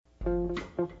Good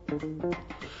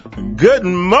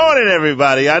morning,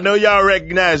 everybody. I know y'all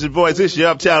recognize your voice. It's your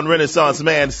Uptown Renaissance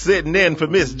man sitting in for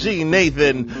Miss G.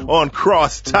 Nathan on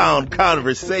Crosstown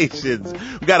Conversations.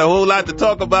 We got a whole lot to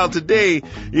talk about today.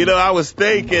 You know, I was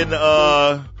thinking,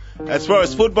 as far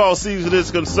as football season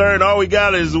is concerned, all we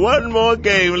got is one more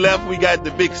game left. We got the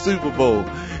big Super Bowl.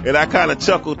 And I kind of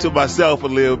chuckled to myself a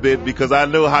little bit because I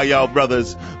know how y'all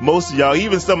brothers, most of y'all,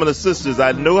 even some of the sisters,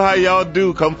 I know how y'all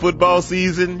do come football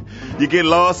season. You get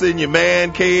lost in your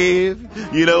man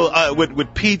cave, you know,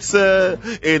 with pizza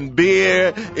and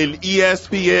beer and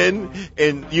ESPN.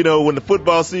 And, you know, when the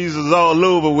football season is all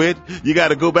over with, you got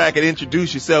to go back and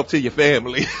introduce yourself to your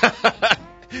family.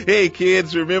 Hey,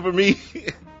 kids, remember me?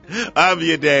 I'm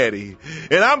your daddy.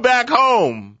 And I'm back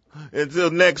home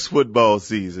until next football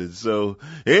season. So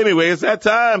anyway, it's that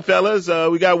time, fellas.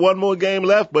 We got one more game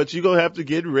left, but you're going to have to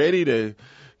get ready to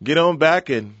get on back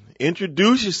and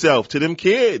introduce yourself to them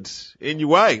kids and your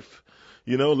wife.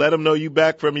 You know, let them know you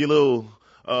back from your little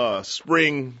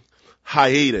spring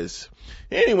hiatus.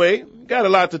 Anyway, got a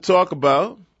lot to talk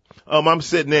about. I'm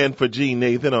sitting in for G.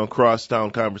 Nathan on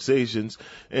Crosstown Conversations,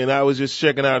 and I was just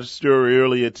checking out a story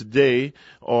earlier today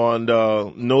on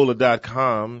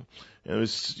NOLA.com. And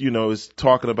it's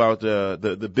talking about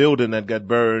the building that got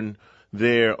burned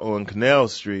there on Canal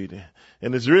Street.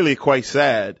 And it's really quite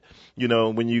sad, you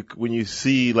know, when you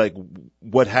see like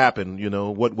what happened, you know,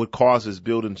 what caused this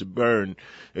building to burn.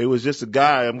 It was just a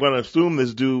guy. I'm going to assume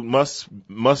this dude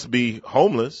must be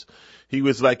homeless. He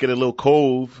was like in a little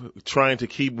cove trying to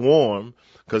keep warm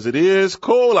because it is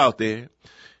cold out there.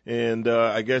 And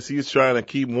I guess he's trying to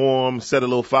keep warm, set a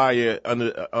little fire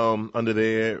under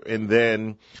there, and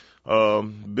then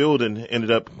building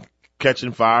ended up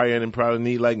catching fire and probably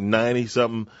need like 90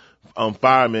 something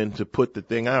firemen to put the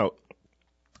thing out.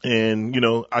 And, you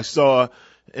know, I saw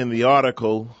in the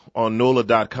article on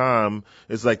NOLA.com,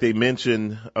 it's like they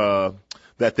mentioned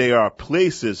that there are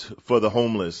places for the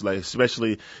homeless, like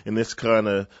especially in this kind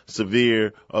of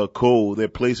severe cold. There are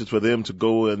places for them to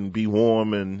go and be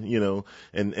warm and, you know,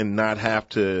 and not have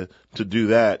to do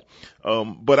that.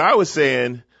 But I was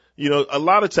saying, you know, a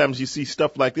lot of times you see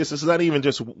stuff like this. It's not even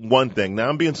just one thing. Now,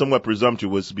 I'm being somewhat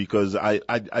presumptuous because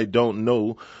I don't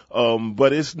know.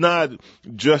 But it's not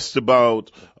just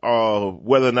about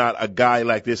whether or not a guy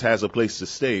like this has a place to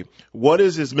stay. What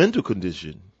is his mental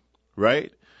condition,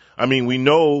 right? I mean, we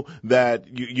know that,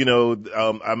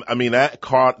 I mean, that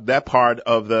part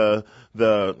of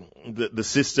the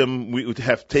system, we would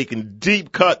have taken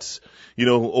deep cuts, you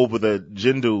know, over the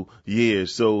Jindal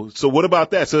years. So what about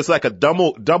that? So it's like a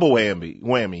double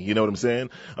whammy, you know what I'm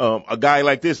saying? A guy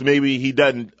like this, maybe he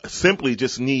doesn't simply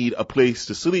just need a place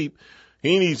to sleep.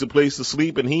 He needs a place to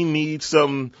sleep and he needs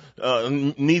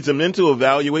needs a mental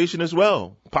evaluation as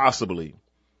well, possibly.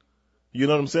 You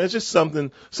know what I'm saying? It's just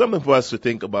something for us to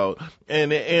think about.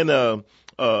 And a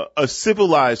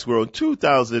civilized world,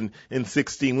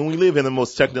 2016, when we live in the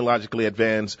most technologically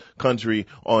advanced country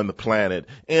on the planet.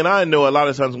 And I know a lot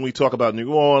of times when we talk about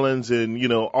New Orleans and, you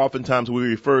know, oftentimes we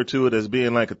refer to it as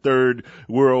being like a third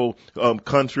world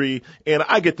country. And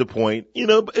I get the point, you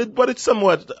know, but it's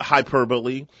somewhat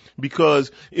hyperbole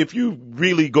because if you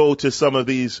really go to some of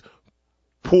these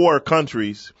poor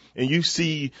countries and you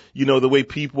see, you know, the way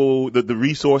people, the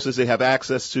resources they have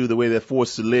access to, the way they're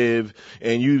forced to live,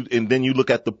 and then you look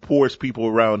at the poorest people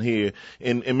around here,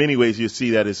 in many ways you see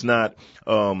that it's not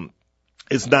a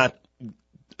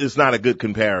good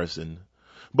comparison.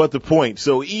 But the point,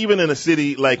 so even in a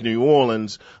city like New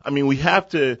Orleans, I mean, we have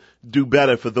to do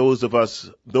better for those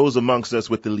amongst us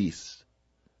with the least.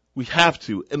 We have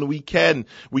to, and we can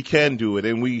do it.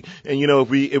 And you know,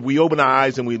 if we open our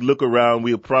eyes and we look around,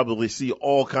 we'll probably see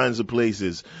all kinds of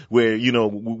places where, you know,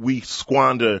 we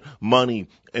squander money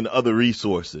and other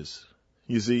resources.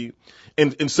 You see?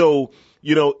 And so,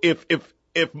 you know, if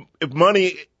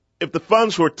the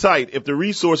funds were tight, if the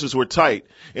resources were tight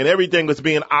and everything was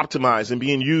being optimized and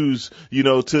being used, you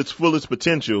know, to its fullest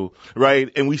potential, right?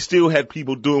 And we still had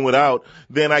people doing without,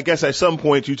 then I guess at some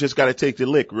point you just got to take the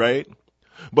lick, right?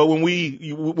 But when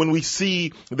we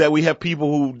see that we have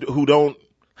people who don't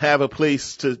have a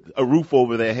roof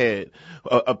over their head,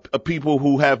 people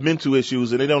who have mental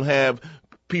issues and they don't have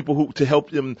people to help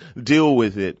them deal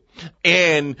with it,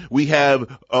 and we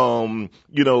have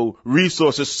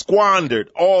resources squandered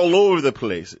all over the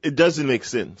place, it doesn't make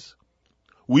sense.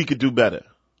 We could do better.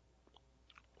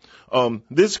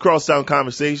 This is Crosstown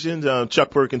Conversations.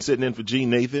 Chuck Perkins sitting in for G.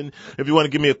 Nathan. If you want to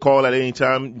give me a call at any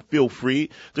time, feel free.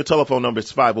 The telephone number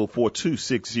is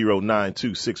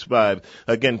 504-260-9265.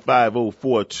 Again,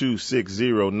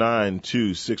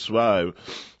 504-260-9265.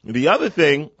 The other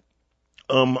thing,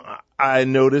 I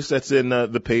noticed that's in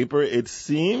the paper. It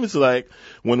seems like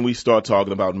when we start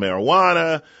talking about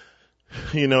marijuana,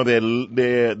 they're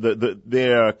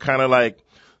kind of like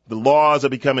the laws are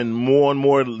becoming more and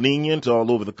more lenient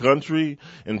all over the country.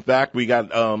 In fact, we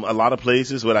got a lot of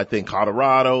places where I think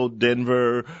Colorado,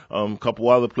 Denver, a couple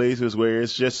other places where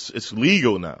it's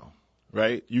legal now.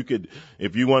 Right? You could,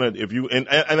 if you wanted, and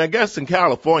I guess in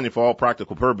California, for all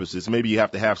practical purposes, maybe you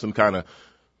have to have some kind of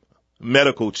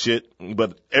medical shit,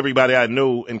 but everybody I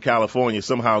know in California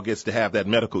somehow gets to have that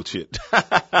medical shit.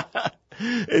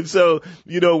 And so,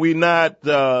 we don't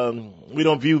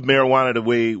view marijuana the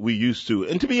way we used to.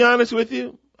 And to be honest with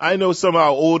you, I know some of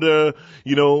our older,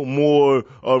 more,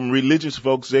 religious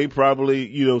folks, they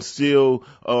probably, still,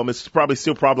 it's probably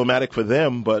still problematic for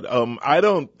them, but,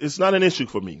 it's not an issue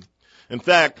for me. In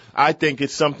fact, I think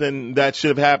it's something that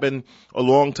should have happened a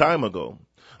long time ago.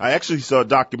 I actually saw a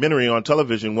documentary on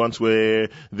television once where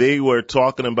they were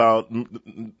talking about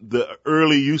the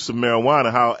early use of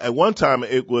marijuana, how at one time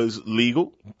it was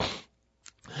legal.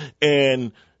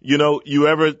 And, you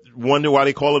ever wonder why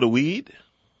they call it a weed?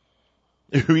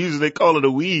 The reason they call it a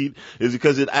weed is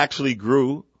because it actually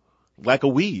grew like a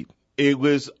weed. It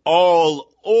was all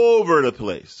over the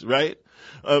place, right?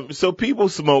 So people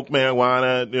smoke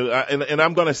marijuana, and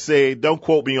I'm going to say, don't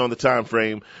quote me on the time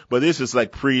frame, but this is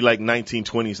like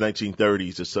 1920s,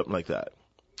 1930s or something like that.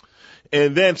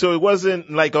 And then, so it wasn't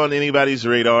like on anybody's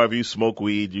radar. If you smoke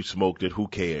weed, you smoked it. Who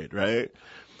cared, right?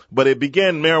 But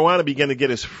marijuana began to get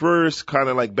its first kind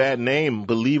of like bad name,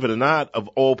 believe it or not, of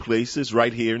all places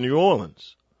right here in New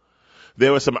Orleans.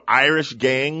 There were some Irish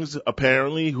gangs,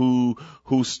 apparently, who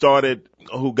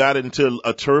got into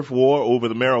a turf war over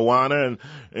the marijuana,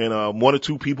 and one or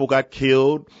two people got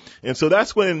killed. And so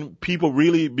that's when people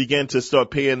really began to start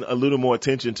paying a little more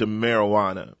attention to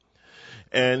marijuana.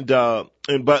 But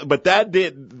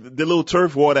the little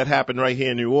turf war that happened right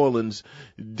here in New Orleans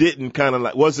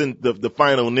wasn't the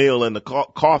final nail in the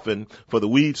coffin for the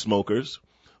weed smokers,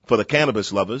 for the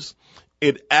cannabis lovers.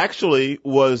 It actually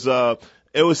was,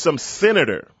 it was some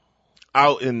senator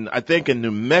out in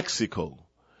New Mexico.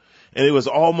 And it was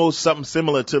almost something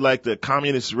similar to like the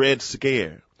communist Red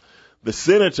Scare. The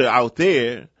senator out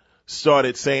there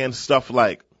started saying stuff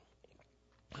like,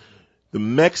 the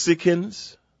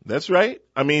Mexicans, that's right.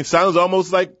 I mean, sounds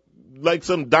almost like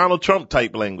some Donald Trump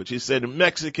type language. He said the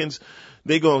Mexicans,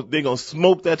 they gonna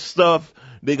smoke that stuff.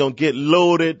 They're going to get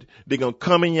loaded. They're going to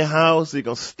come in your house. They're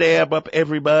going to stab up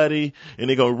everybody, and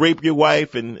they're going to rape your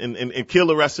wife and kill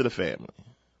the rest of the family.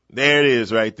 There it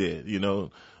is right there,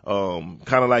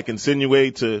 kind of like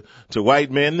insinuate to white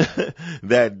men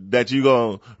that you're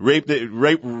going to rape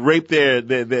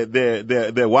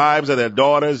their wives or their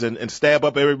daughters and stab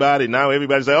up everybody. Now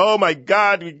everybody's like, oh my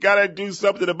God, we got to do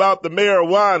something about the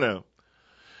marijuana.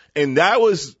 And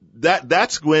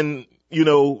that's when,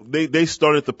 they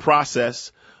started the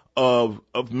process of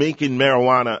making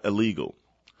marijuana illegal.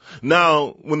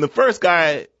 Now, when the first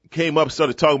guy came up and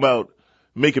started talking about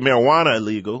making marijuana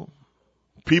illegal,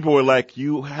 people were like,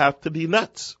 you have to be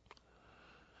nuts.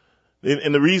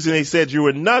 And the reason they said you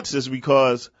were nuts is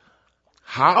because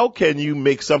how can you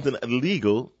make something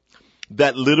illegal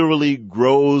that literally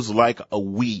grows like a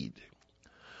weed?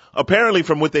 Apparently,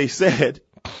 from what they said,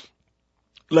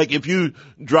 like if you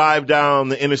drive down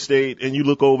the interstate and you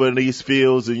look over in these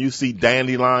fields and you see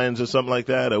dandelions or something like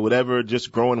that or whatever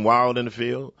just growing wild in the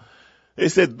field, they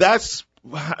said that's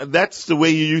the way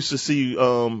you used to see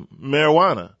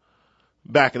marijuana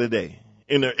back in the day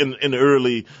in the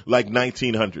early like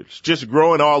 1900s, just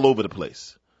growing all over the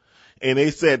place. And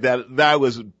they said that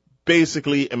was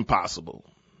basically impossible.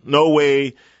 No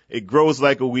way. It grows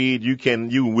like a weed.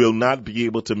 You will not be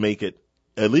able to make it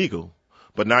illegal.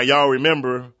 But now y'all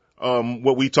remember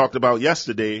what we talked about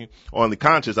yesterday on the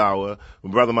Conscious Hour.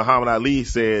 When Brother Muhammad Ali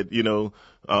said,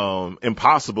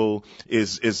 impossible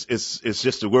is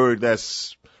just a word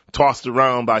that's tossed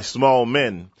around by small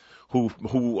men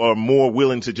who are more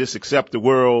willing to just accept the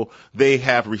world they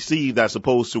have received as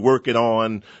opposed to working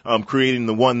on creating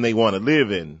the one they want to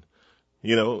live in.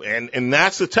 And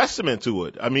that's a testament to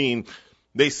it. I mean,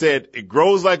 they said it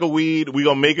grows like a weed. We're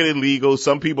going to make it illegal.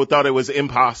 Some people thought it was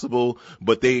impossible,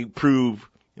 but they proved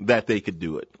that they could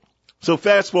do it. So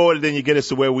fast forward, and then you get us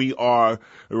to where we are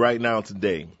right now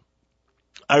today.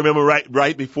 I remember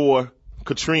right before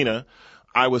Katrina,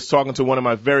 I was talking to one of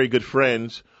my very good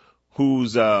friends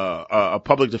who's a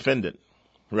public defendant,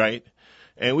 right?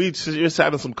 And we just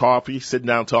having some coffee, sitting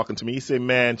down talking to me. He said,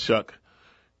 man, Chuck,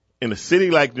 in a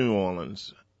city like New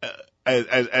Orleans,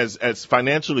 as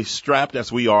financially strapped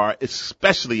as we are,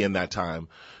 especially in that time,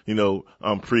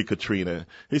 pre-Katrina,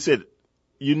 he said,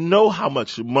 how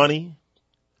much money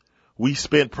we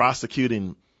spent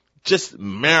prosecuting just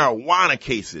marijuana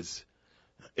cases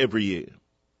every year.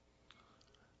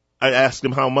 I asked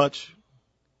him how much.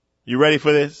 You ready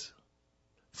for this?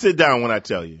 Sit down when I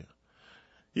tell you.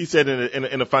 He said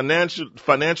in a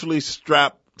financially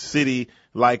strapped city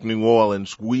like New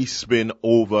Orleans, we spend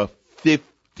over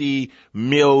 $50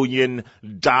 million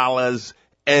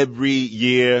every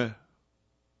year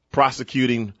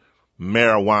prosecuting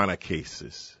marijuana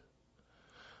cases.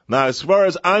 Now, as far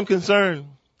as I'm concerned,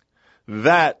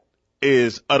 that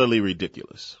is utterly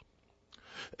ridiculous.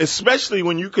 Especially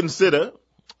when you consider,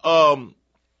 even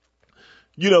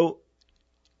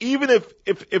if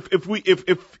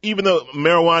even though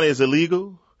marijuana is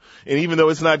illegal, and even though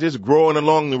it's not just growing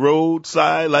along the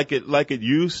roadside like it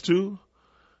used to,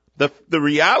 the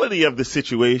reality of the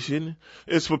situation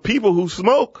is for people who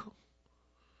smoke,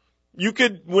 you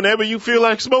could, whenever you feel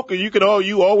like smoking,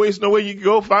 you always know where you can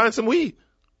go find some weed,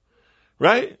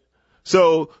 right?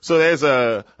 So there's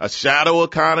a shadow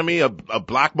economy, a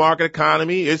black market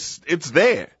economy. It's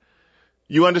there.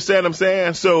 You understand what I'm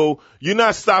saying? So you're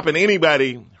not stopping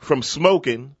anybody from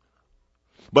smoking.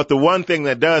 But the one thing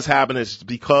that does happen is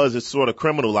because it's sort of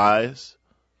criminalized,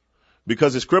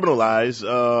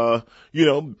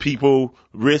 people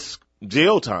risk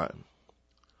jail time.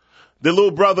 The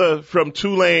little brother from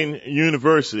Tulane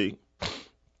University,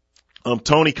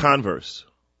 Tony Converse,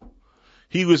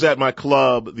 he was at my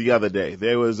club the other day.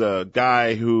 There was a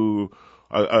guy who,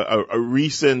 a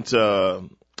recent, an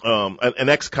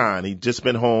ex-con. He'd just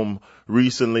been home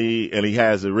recently, and he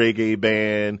has a reggae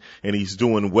band, and he's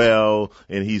doing well,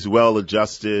 and he's well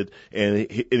adjusted, and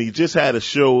he just had a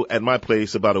show at my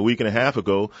place about a week and a half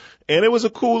ago, and it was a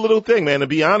cool little thing, man. To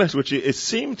be honest with you, it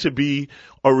seemed to be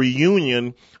a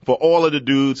reunion for all of the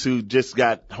dudes who just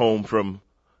got home from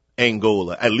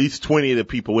Angola. At least 20 of the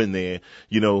people in there,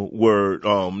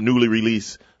 were newly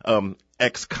released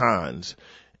ex-cons.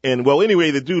 And well,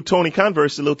 anyway, the dude Tony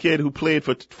Converse, the little kid who played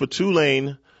for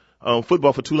Tulane,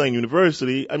 football for Tulane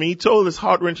University, I mean, he told this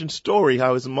heart-wrenching story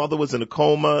how his mother was in a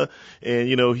coma, and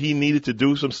he needed to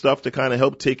do some stuff to kind of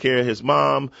help take care of his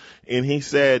mom. And he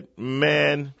said,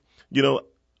 man,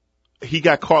 he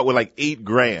got caught with like 8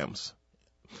 grams.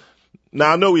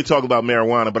 Now, I know we talk about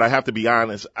marijuana, but I have to be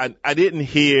honest. I didn't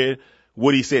hear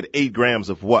what he said, 8 grams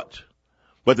of what.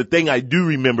 But the thing I do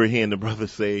remember hearing the brother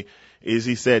say is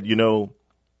he said,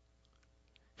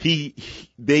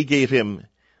 they gave him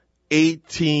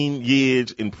 18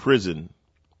 years in prison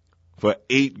for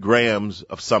 8 grams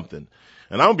of something.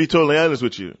 And I'm going to be totally honest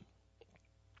with you.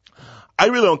 I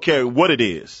really don't care what it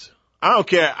is. I don't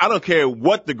care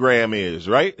what the gram is,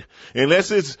 right?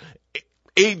 Unless it's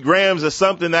 8 grams of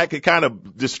something that could kind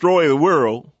of destroy the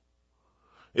world.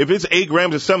 If it's 8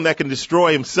 grams of something that can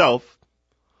destroy himself,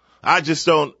 I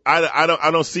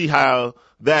don't see how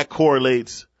that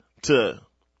correlates to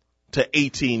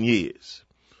 18 years.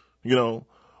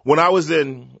 When I was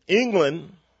in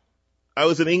England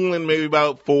maybe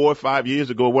about 4 or 5 years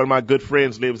ago. One of my good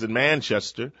friends lives in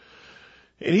Manchester,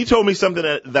 and he told me something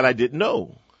that I didn't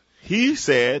know. He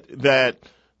said that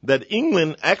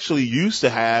England actually used to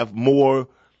have more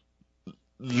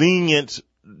lenient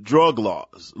drug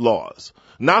laws,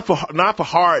 not for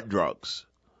hard drugs,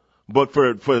 but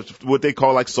for what they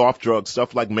call like soft drugs,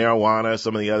 stuff like marijuana,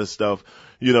 some of the other stuff.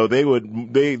 They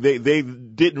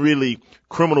didn't really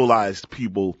criminalize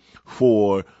people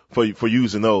for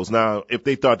using those. Now, if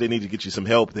they thought they needed to get you some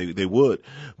help, they would.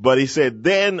 But he said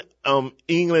then,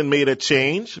 England made a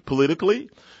change politically,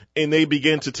 and they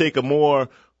began to take a more,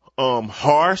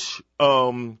 harsh,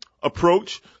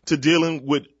 approach to dealing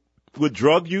with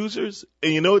drug users.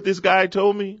 And you know what this guy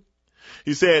told me?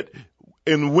 He said,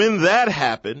 and when that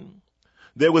happened,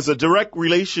 there was a direct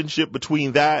relationship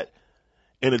between that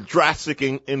and a drastic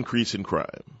increase in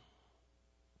crime.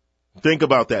 Think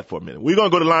about that for a minute. We're going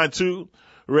to go to line 2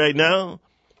 right now,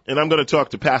 and I'm going to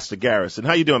talk to Pastor Garrison.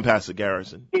 How you doing, Pastor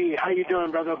Garrison? Hey, how you doing,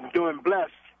 brother? I'm doing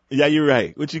blessed. Yeah, you're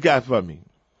right. What you got for me?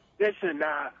 Listen,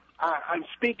 I'm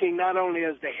speaking not only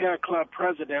as the Hair Club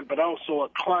president, but also a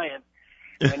client.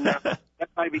 And that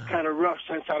might be kind of rough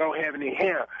since I don't have any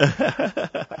hair.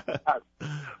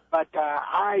 But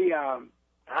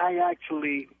I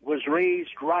actually was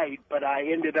raised right, but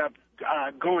I ended up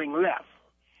going left.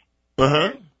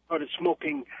 Uh-huh. Started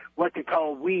smoking what they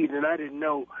call weed, and I didn't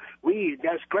know weed.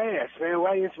 That's grass, man. Why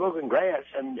are you smoking grass?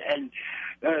 And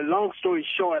long story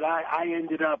short, I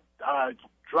ended up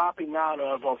dropping out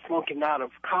of or flunking out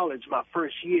of college my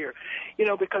first year,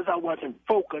 because I wasn't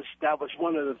focused. That was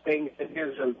one of the things. And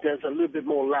there's a little bit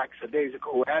more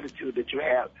lackadaisical attitude that you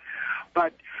have.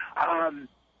 But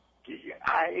when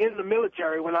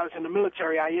I was in the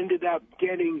military, I ended up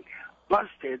getting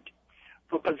busted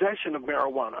for possession of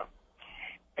marijuana.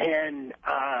 And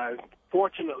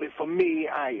fortunately for me,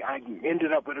 I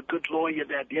ended up with a good lawyer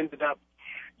that ended up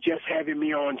just having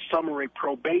me on summary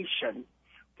probation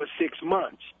for 6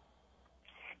 months.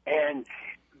 And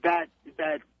that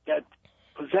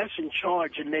possession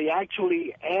charge, and they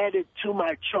actually added to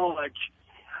my charge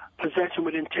possession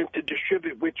with intent to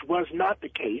distribute, which was not the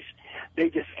case. They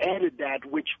just added that,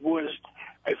 which was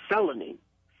a felony.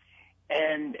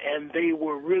 And they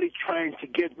were really trying to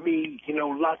get me,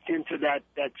 locked into that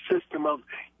system of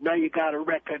now you got a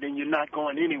record and you're not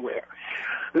going anywhere.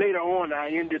 Later on, I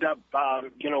ended up,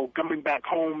 coming back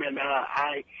home, and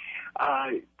I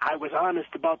was honest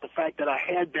about the fact that I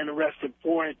had been arrested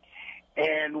for it,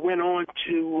 and went on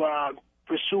to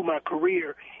pursue my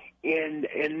career in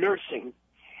nursing.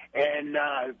 And,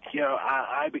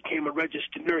 I became a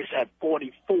registered nurse at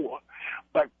 44.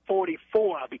 But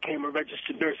 44, I became a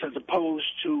registered nurse as opposed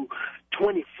to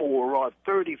 24 or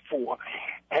 34.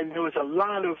 And there was a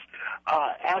lot of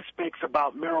aspects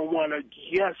about marijuana,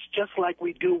 yes, just like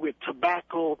we do with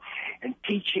tobacco, and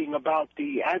teaching about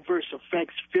the adverse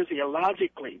effects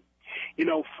physiologically,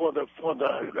 for the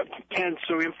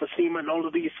cancer, emphysema, and all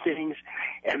of these things,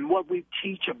 and what we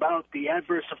teach about the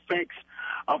adverse effects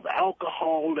of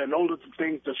alcohol and all of the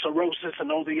things, the cirrhosis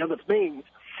and all the other things.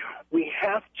 We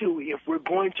have to, if we're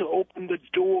going to open the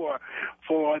door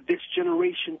for this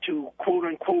generation to, quote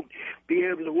unquote, be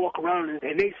able to walk around,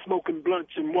 and they smoking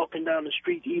blunts and walking down the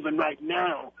street even right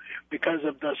now because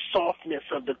of the softness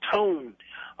of the tone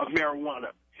of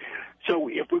marijuana. So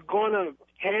if we're going to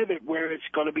have it where it's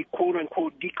going to be, quote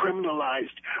unquote, decriminalized,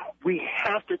 we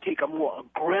have to take a more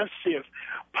aggressive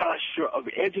posture of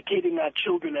educating our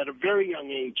children at a very young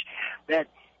age that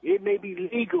it may be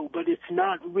legal, but it's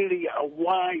not really a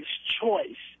wise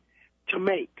choice to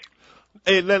make.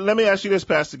 Hey, let me ask you this,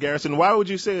 Pastor Garrison. Why would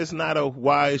you say it's not a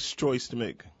wise choice to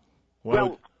make?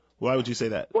 Why would you say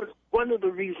that? One of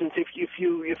the reasons, if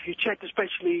you check,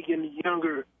 especially in the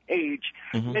younger age,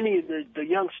 many of the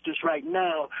youngsters right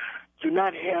now do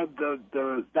not have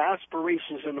the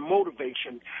aspirations and the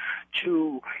motivation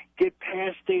to get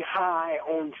past their high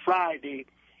on Friday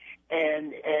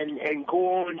and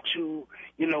go on to,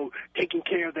 taking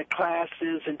care of their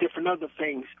classes and different other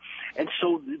things. And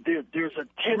so there's a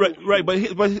tendency. Right.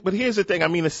 But here's the thing. I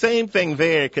mean, the same thing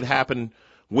there could happen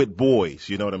with boys.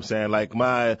 You know what I'm saying? Like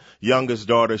my youngest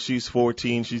daughter, she's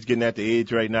 14. She's getting at the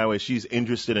age right now where she's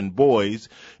interested in boys.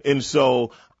 And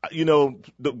so,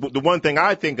 the one thing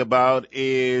I think about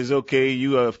is, okay,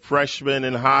 you are a freshman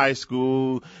in high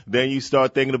school, then you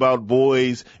start thinking about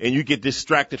boys and you get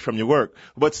distracted from your work.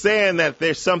 But saying that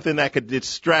there's something that could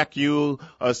distract you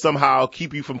or somehow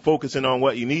keep you from focusing on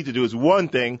what you need to do is one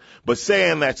thing, but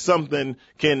saying that something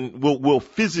will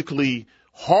physically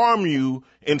harm you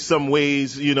in some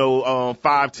ways, 5,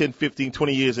 10, 15,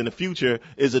 20 years in the future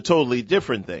is a totally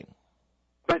different thing.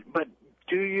 But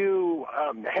do you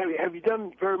have you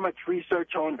done very much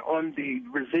research on the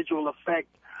residual effect?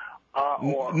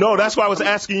 No, that's why I was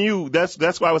asking you.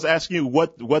 That's why I was asking you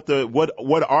what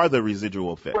are the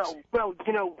residual effects? Well,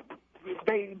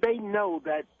 they know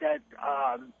that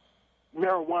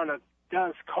marijuana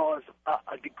does cause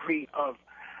a degree of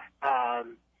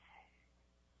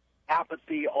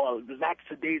apathy or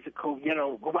lackadaisical,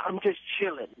 I'm just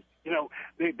chilling.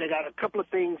 They got a couple of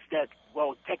things that,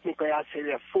 well, technically I say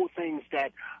there are 4 things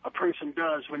that a person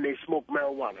does when they smoke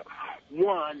marijuana.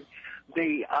 One,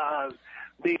 they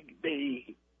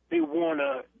want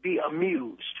to be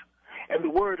amused. And the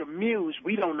word amused,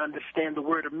 we don't understand the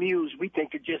word amused. We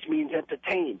think it just means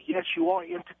entertained. Yes, you are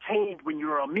entertained when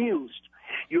you're amused.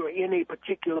 You're in a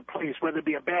particular place, whether it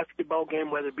be a basketball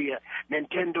game, whether it be a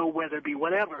Nintendo, whether it be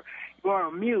whatever. You are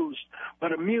amused,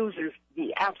 but amused is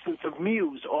the absence of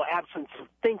muse or absence of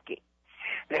thinking.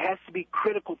 There has to be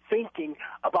critical thinking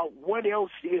about what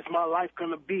else is my life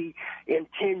going to be in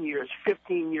 10 years,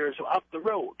 15 years, or up the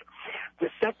road. The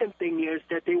second thing is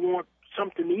that they want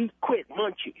something to eat quick,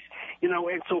 munchies,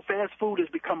 and so fast food has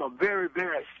become a very,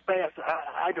 very fast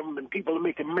item, and people are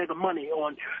making mega money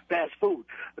on fast food.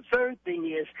 The third thing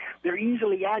is they're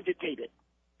easily agitated,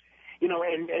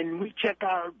 and we check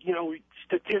our,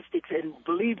 statistics, and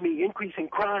believe me, increasing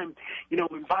crime,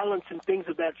 and violence and things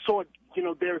of that sort,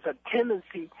 there's a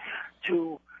tendency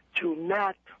to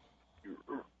not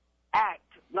act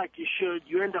like you should.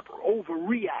 You end up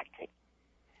overreacting.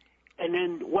 And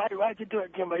then why'd you do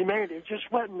it, Jim? Man, it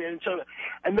just wasn't, man.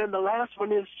 And then the last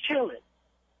one is chilling.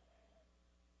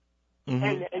 Mm-hmm.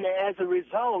 And as a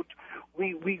result,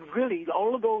 we really,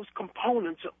 all of those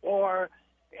components are,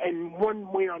 in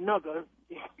one way or another,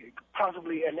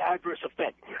 possibly an adverse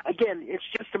effect. Again, it's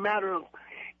just a matter of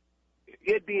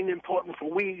it being important for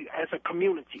we as a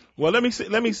community. Well, let me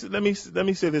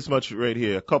say this much right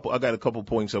here. I got a couple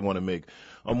points I want to make.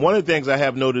 One of the things I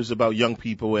have noticed about young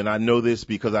people, and I know this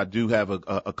because I do have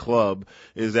a club,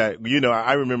 is that, you know,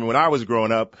 I remember when I was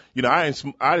growing up, you know, I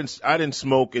didn't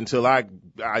smoke until I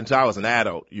was an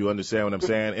adult. You understand what I'm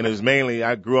saying? And it was mainly,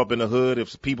 I grew up in the hood.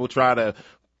 If people try to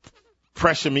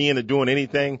pressure me into doing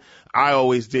anything, I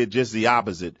always did just the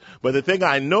opposite. But the thing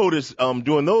I noticed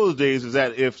during those days is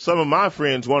that if some of my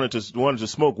friends wanted to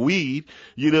smoke weed,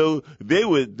 you know,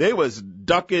 they was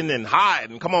ducking and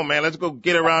hiding. Come on, man, let's go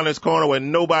get around this corner where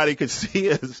nobody could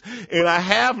see us. And I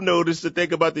have noticed, to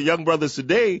think about the young brothers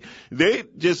today, they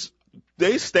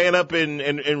stand up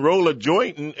and roll a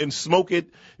joint and smoke it,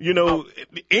 you know,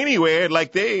 anywhere,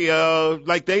 like they ordering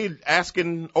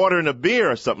a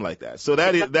beer or something like that. So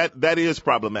that is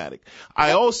problematic.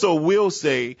 I also will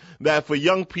say that for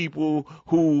young people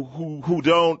who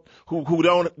don't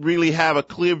really have a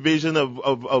clear vision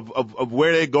of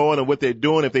where they're going and what they're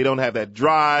doing, if they don't have that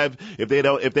drive,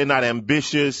 if they're not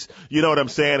ambitious, you know what I'm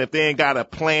saying, if they ain't got a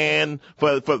plan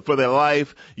for their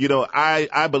life, you know,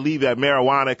 I believe that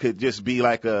marijuana could just be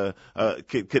like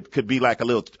could be like a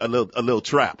little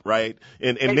trap, right?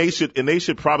 And they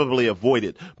should probably avoid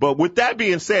it. But with that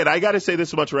being said, I got to say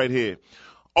this much right here.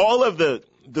 All of the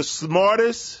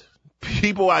smartest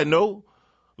people I know,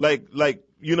 like,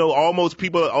 you know,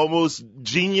 almost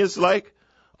genius, like,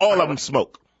 all of them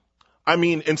smoke. I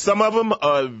mean, and some of them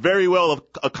are very well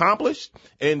accomplished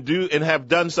and have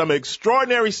done some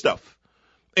extraordinary stuff.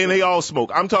 And they all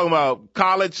smoke. I'm talking about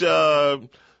college,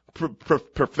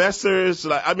 professors,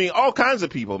 like, I mean, all kinds of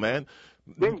people, man.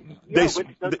 The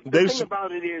thing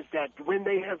about it is that when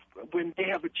they have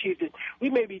achieved it, we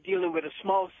may be dealing with a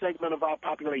small segment of our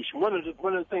population. One of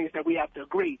the things that we have to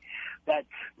agree, that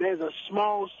there's a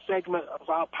small segment of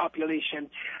our population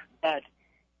that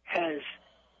has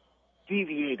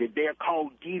deviated. They're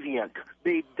called deviant.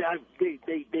 They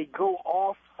go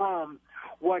off from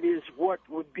what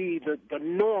would be the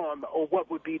norm, or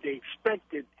what would be the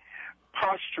expected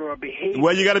posture or behavior.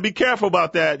 Well, you got to be careful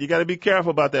about that.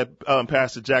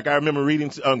 Pastor Jack. I remember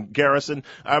reading, Garrison.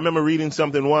 I remember reading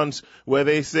something once where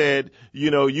they said,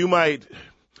 you know, you might,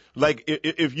 like,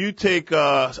 if you take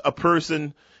a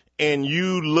person and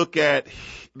you look at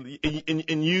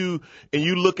and you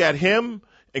look at him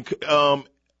in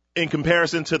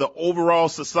comparison to the overall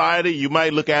society, you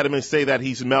might look at him and say that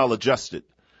he's maladjusted.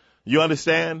 You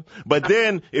understand? But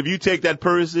then if you take that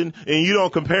person and you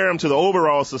don't compare him to the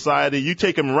overall society, you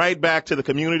take him right back to the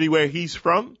community where he's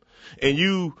from, and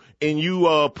you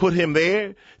put him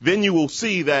there, then you will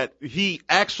see that he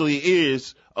actually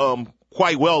is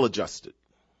quite well adjusted.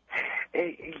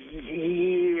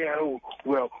 Yeah,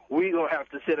 well, we're going to have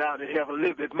to sit down and have a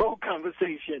little bit more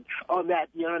conversation on that.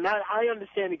 You know, and I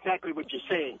understand exactly what you're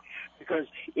saying, because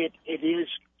it is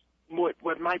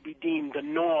what might be deemed the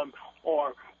norm,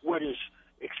 or what is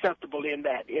acceptable in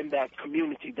that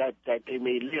community that they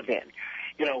may live in.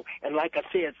 You know, and like I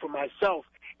said, for myself,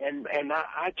 and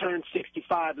I turned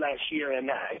 65 last year,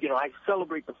 and you know, I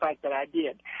celebrate the fact that I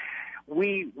did.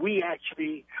 We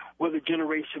actually were the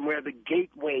generation where the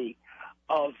gateway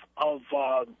of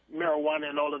marijuana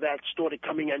and all of that started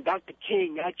coming in. Dr.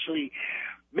 King actually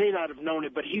may not have known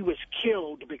it, but he was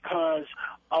killed because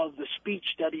of the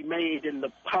speech that he made and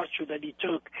the posture that he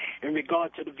took in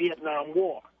regard to the Vietnam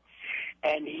War.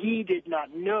 And he did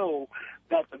not know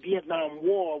that the Vietnam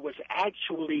War was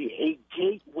actually a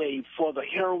gateway for the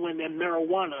heroin and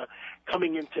marijuana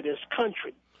coming into this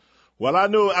country. Well, I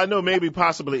know maybe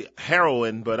possibly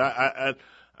heroin, but I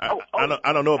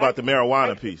don't know about the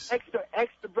marijuana piece.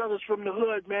 Extra brothers from the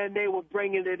hood, man, they were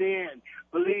bringing it in.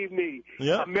 Believe me.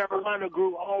 Yeah. Marijuana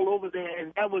grew all over there,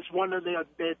 and that was one of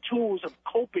their tools of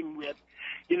coping with,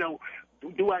 you know,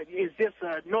 is this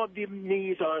North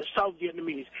Vietnamese or South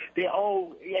Vietnamese? They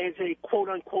all, as a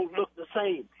quote-unquote, look the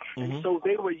same. Mm-hmm. And so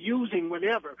they were using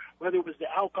whatever, whether it was the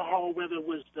alcohol, whether it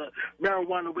was the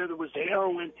marijuana, whether it was the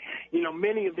heroin. You know,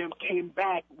 many of them came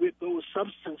back with those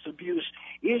substance abuse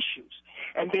issues.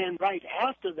 And then right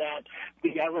after that,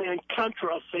 the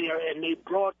Iran-Contra affair, and they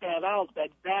brought that out, that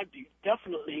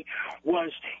definitely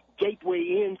was gateway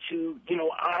into, you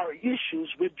know, our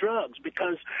issues with drugs,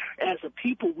 because as a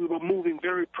people we were moving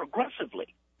very progressively.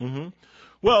 Mm-hmm.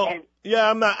 Well, yeah,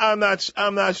 I'm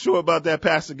not sure about that,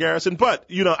 Pastor Garrison, but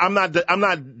you know, I'm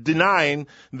not denying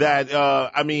that.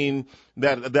 I mean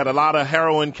that a lot of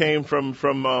heroin came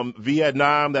from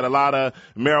Vietnam, that a lot of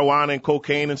marijuana and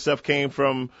cocaine and stuff came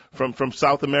from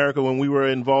South America when we were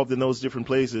involved in those different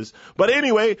places. But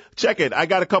anyway, check it. I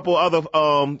got a couple other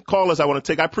callers I want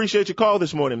to take. I appreciate your call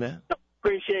this morning, man.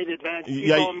 Appreciate it, man.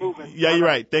 Keep on moving. Yeah, you're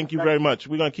right. Thank you very much.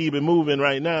 We're going to keep it moving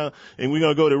right now, and we're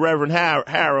going to go to Reverend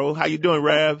Harold. How you doing,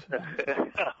 Rev?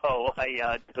 Oh, how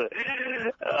y'all doing?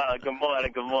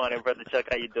 Good morning, Brother Chuck.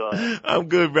 How you doing? I'm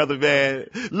good, brother, man.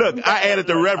 Look, I added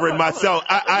the Reverend myself.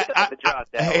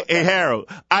 Hey, Harold,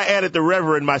 I added the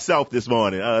Reverend myself this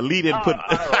morning. Lee didn't put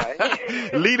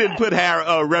Lee didn't put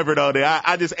Reverend on there.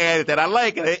 I just added that. I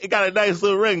like it. It got a nice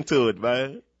little ring to it,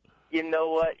 man. You know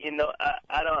what?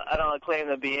 I don't claim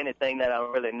to be anything that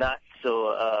I'm really not. So,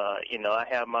 I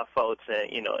have my faults,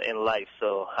 in life.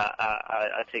 So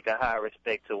I take a high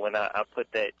respect to when I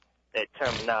put that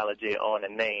terminology on a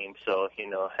name. So,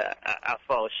 I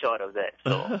fall short of that.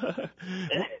 So,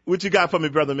 what you got for me,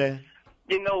 brother, man?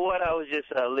 You know what? I was just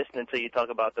listening to you talk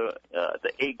about the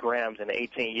 8 grams and the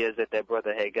 18 years that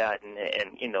brother had gotten,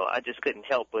 and I just couldn't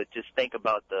help but just think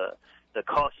about the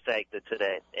cost factor to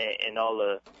that, and all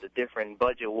the different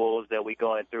budget wars that we're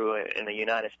going through in the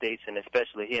United States, and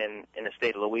especially here in the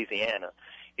state of Louisiana.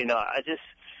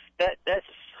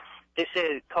 They said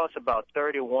it costs about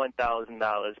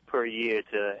 $31,000 per year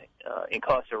to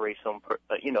incarcerate a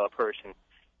person.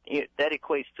 That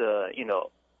equates to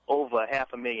over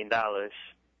 $500,000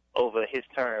 over his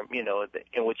term,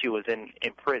 in which he was in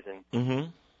prison. Mm-hmm.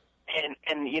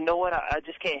 And you know what? I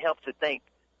just can't help to think,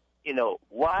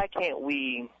 why can't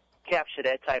we capture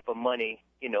that type of money,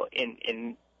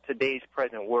 in today's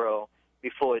present world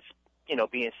before it's,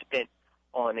 being spent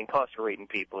on incarcerating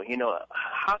people?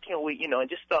 How can we, and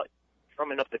just start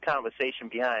drumming up the conversation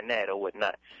behind that or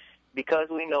whatnot? Because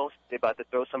we know they're about to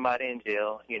throw somebody in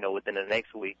jail, within the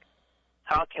next week.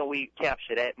 How can we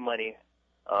capture that money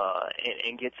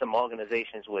and get some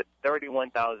organizations with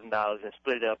 $31,000 and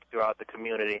split it up throughout the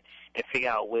community and figure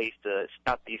out ways to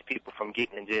stop these people from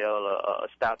getting in jail or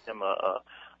stop them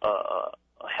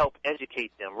help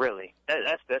educate them, really.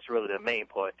 That's really the main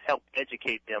part. Help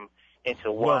educate them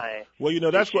into why.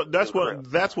 Well, that's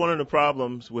one of the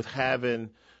problems with having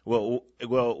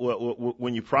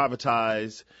when you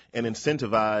privatize and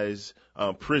incentivize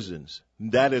prisons.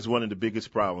 That is one of the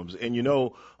biggest problems. And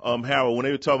Harold, when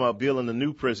they were talking about building a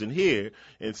new prison here,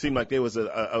 it seemed like there was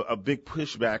a big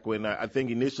pushback when I think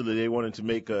initially they wanted to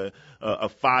make a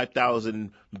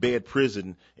 5,000 bed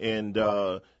prison and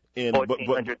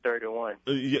 1,431.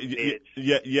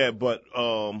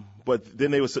 But then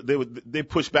they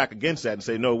pushed back against that and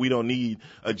say, no, we don't need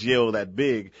a jail that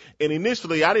big. And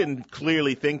initially, I didn't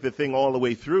clearly think the thing all the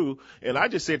way through, and I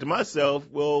just said to myself,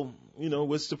 well,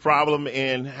 what's the problem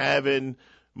in having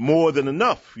more than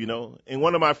enough, And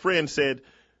one of my friends said,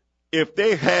 if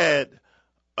they had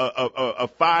a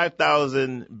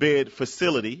 5,000 bed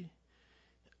facility,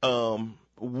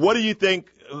 what do you think?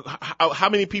 How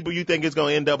many people you think it's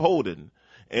going to end up holding?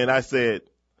 And I said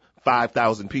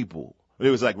 5,000 people. It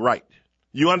was like, right.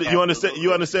 You understand?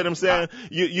 You understand what I'm saying?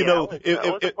 I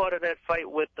was a part of that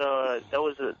fight with. That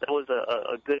was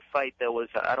a good fight. That was.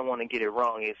 I don't want to get it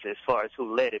wrong as far as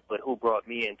who led it, but who brought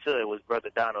me into it was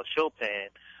Brother Donald Chopin.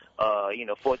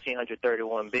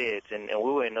 1,431 beds, and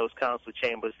we were in those council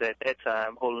chambers at that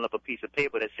time, holding up a piece of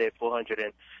paper that said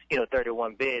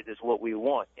 431 beds is what we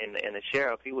want. And the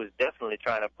sheriff, he was definitely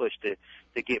trying to push to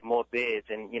get more beds,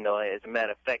 and as a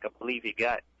matter of fact, I believe he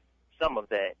got some of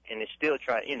that, and it's still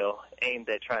aimed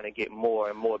at trying to get more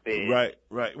and more beds.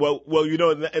 Right. Well,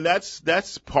 and that's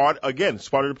part of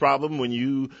the problem when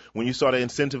you sort of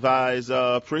incentivize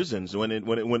prisons when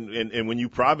you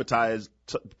privatize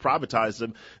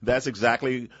them. That's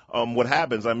exactly what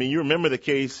happens. I mean, you remember the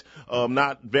case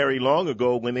not very long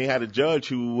ago when they had a judge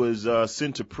who was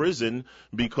sent to prison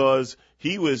because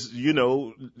he was, he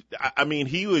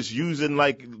was using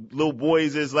like little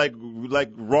boys as like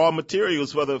raw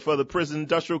materials for the prison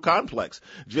industrial complex,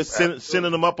 just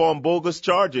sending them up on bogus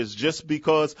charges just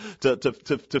because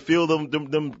to fill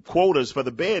them quotas for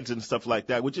the beds and stuff like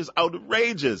that, which is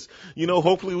outrageous.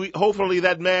 Hopefully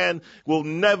that man will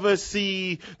never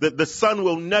see the sun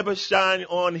will never shine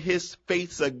on his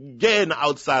face again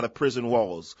outside of prison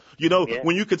walls.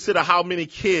 When you consider how many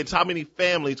kids, how many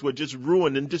families were just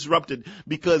ruined and disrupted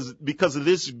because of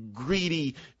this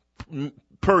greedy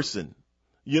person.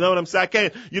 You know what I'm saying? I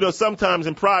can't, sometimes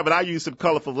in private I use some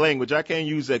colorful language. I can't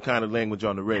use that kind of language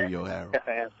on the radio, Harold.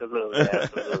 Absolutely.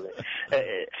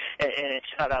 And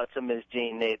shout out to Ms.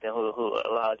 Jean Nathan who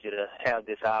allowed you to have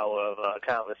this hour of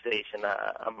conversation.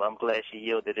 I'm glad she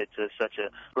yielded it to such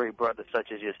a great brother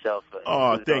such as yourself.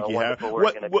 Oh, thank you,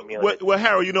 Harold. Well,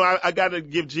 Harold, I got to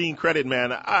give Jean credit,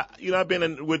 man. I've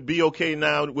been with BOK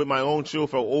now with my own show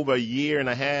for over a year and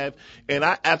a half, and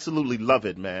I absolutely love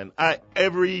it, man.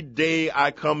 Every day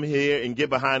I come here and get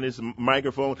behind this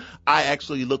microphone, I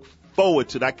actually look forward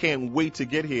to it. I can't wait to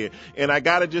get here. And I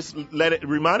got to just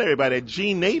remind everybody that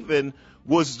Jean Nathan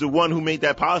was the one who made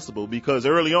that possible, because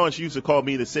early on she used to call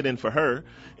me to sit in for her,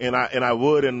 and I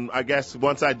would, and I guess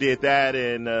once I did that,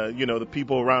 and the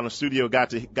people around the studio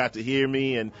got to hear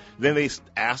me, and then they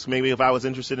asked maybe if I was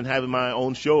interested in having my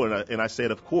own show, and I said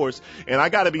of course. And I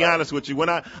got to be honest with you, when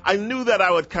I knew that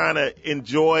I would kind of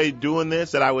enjoy doing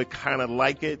this, that I would kind of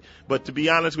like it, but to be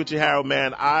honest with you, Harold,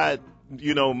 man,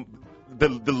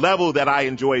 the level that I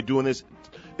enjoy doing this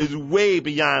is way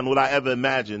beyond what I ever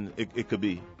imagined it could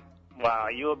be. Wow,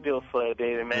 you're built for it,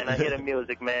 baby, man. I hear the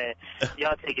music, man.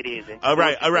 Y'all take it easy. All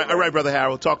right, Brother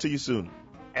Harold. Talk to you soon.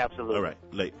 Absolutely. All right,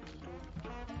 late.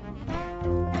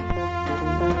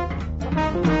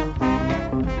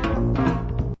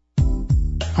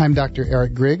 I'm Dr.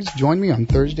 Eric Griggs. Join me on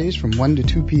Thursdays from 1 to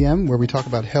 2 p.m. where we talk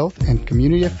about health and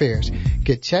community affairs.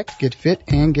 Get checked, get fit,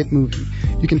 and get moving.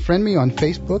 You can friend me on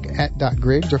Facebook at Doc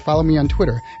Griggs or follow me on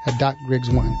Twitter at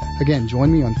DocGriggs1. Again,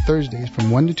 join me on Thursdays from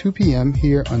 1 to 2 p.m.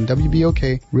 here on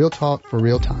WBOK, Real Talk for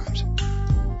Real Times.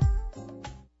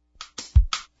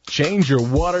 Change your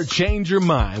water, change your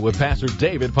mind with Pastor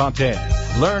David Fontaine.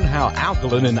 Learn how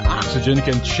alkaline and oxygen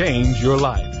can change your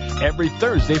life. Every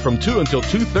Thursday from 2 until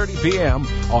 2:30 p.m.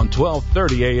 on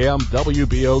 12:30 a.m.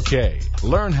 WBOK.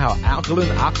 Learn how alkaline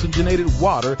oxygenated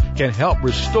water can help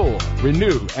restore,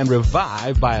 renew, and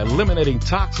revive by eliminating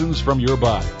toxins from your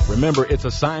body. Remember, it's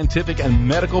a scientific and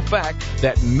medical fact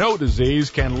that no disease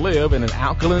can live in an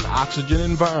alkaline oxygen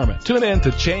environment. Tune in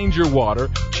to Change Your Water,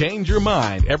 Change Your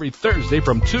Mind every Thursday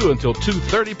from 2 until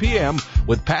 2:30 p.m.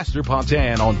 with Pastor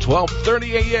Fontaine on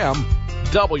 12:30 a.m.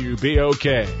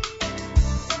 WBOK.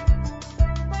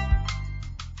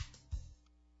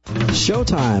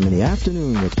 Showtime in the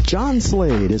afternoon with John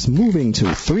Slade is moving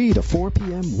to 3 to 4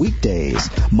 p.m. weekdays,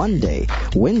 Monday,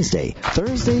 Wednesday,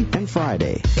 Thursday, and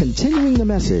Friday. Continuing the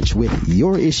message with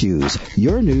your issues,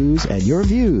 your news, and your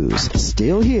views.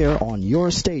 Still here on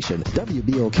your station,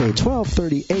 WBOK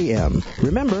 1230 a.m.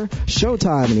 Remember,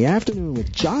 Showtime in the afternoon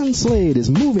with John Slade is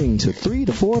moving to 3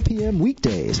 to 4 p.m.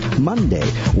 weekdays, Monday,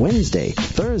 Wednesday,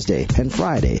 Thursday, and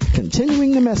Friday.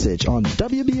 Continuing the message on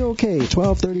WBOK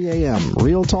 1230 a.m.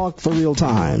 Real Talk for Real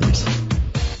Times.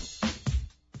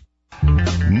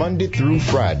 Monday through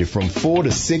Friday from 4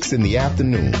 to 6 in the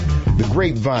afternoon, the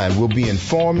Grapevine will be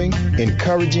informing,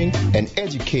 encouraging, and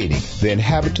educating the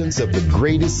inhabitants of the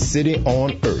greatest city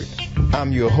on earth.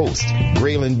 I'm your host,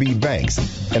 Graylin B.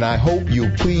 Banks, and I hope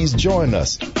you'll please join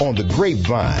us on the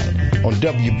Grapevine on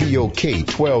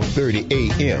WBOK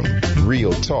 1230 AM,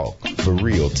 Real Talk for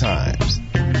Real Times.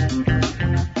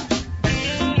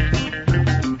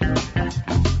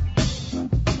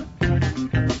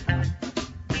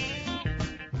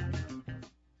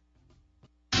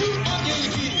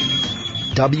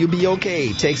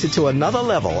 WBOK takes it to another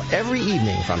level every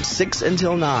evening from 6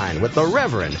 until 9 with the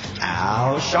Reverend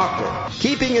Al Sharpton.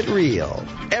 Keeping it real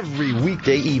every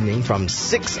weekday evening from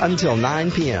 6 until 9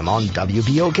 p.m. on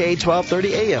WBOK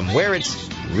 1230 AM, where it's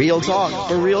Real Talk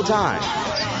for Real Time.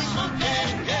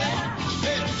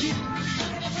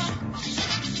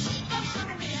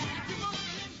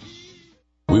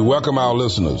 We welcome our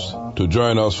listeners to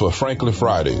join us for Frankly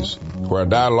Fridays, where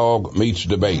dialogue meets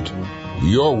debate.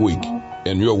 Your week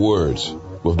in your words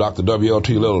with Dr.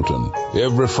 W.L.T. Littleton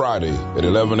every Friday at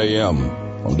 11 a.m.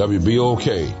 on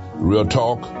WBOK, Real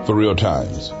Talk for Real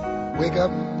Times. Wake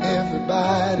up,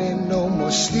 everybody, no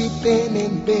more sleeping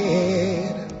in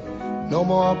bed. No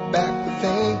more backward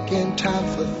thinking,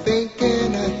 time for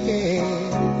thinking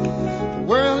ahead. The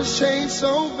world has changed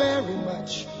so very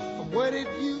much from what it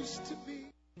used to be.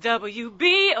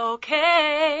 WBOK,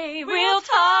 Real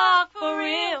Talk for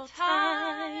Real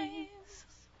Times.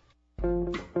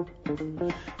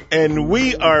 And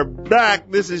we are back.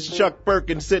 This is Chuck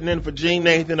Perkins sitting in for Jean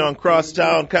Nathan on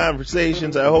Crosstown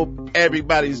Conversations. I hope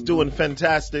everybody's doing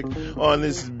fantastic on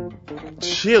this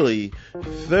chilly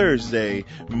Thursday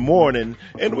morning.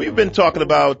 And we've been talking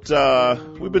about I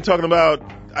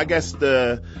guess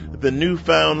the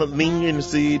newfound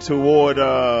leniency toward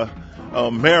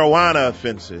marijuana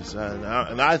offenses,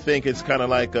 and I think it's kind of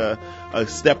like a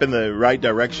step in the right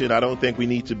direction. I don't think we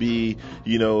need to be,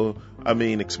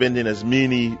 expending as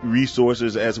many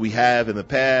resources as we have in the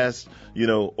past,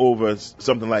 over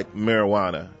something like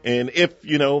marijuana. And if,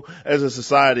 as a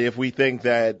society, if we think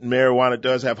that marijuana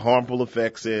does have harmful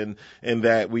effects and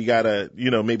that we gotta,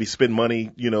 maybe spend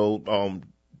money,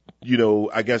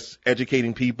 I guess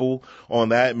educating people on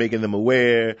that, making them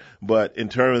aware, but in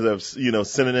terms of,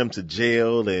 sending them to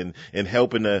jail and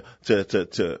helping to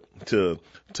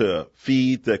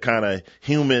feed the kind of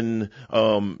human,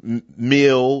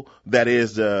 meal that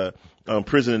is the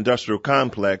prison industrial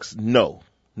complex, no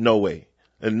way.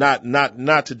 And not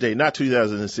today, not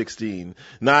 2016,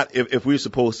 not if we're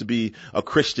supposed to be a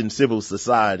Christian civil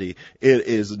society. It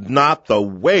is not the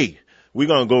way. We're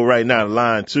going to go right now to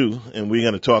line 2, and we're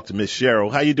going to talk to Miss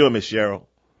Cheryl. How you doing, Miss Cheryl?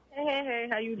 Hey,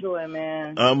 how you doing,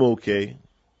 man? I'm okay.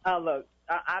 Look,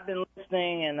 I've been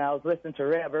listening, and I was listening to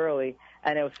Rev early,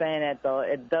 and they were saying that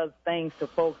it does things to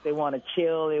folks. They want to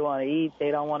chill, they want to eat,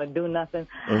 they don't want to do nothing.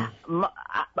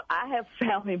 I have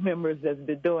family members that's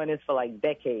been doing this for like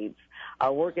decades.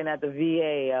 Working at the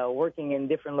VA, working in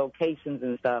different locations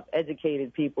and stuff,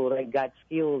 educated people that got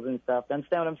skills and stuff.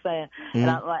 Understand what I'm saying?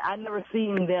 And I never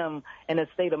seen them in a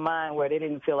state of mind where they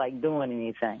didn't feel like doing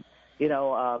anything.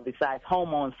 Besides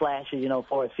hormone flashes, as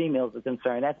far as females are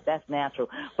concerned, that's natural.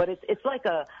 But it's like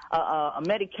a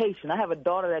medication. I have a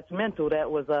daughter that's mental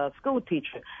that was a school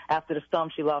teacher. After the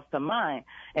storm, she lost her mind,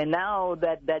 and now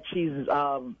that she's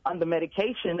under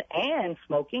medication and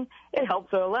smoking, it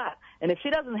helps her a lot. And if she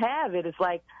doesn't have it,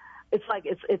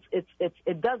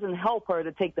 it doesn't help her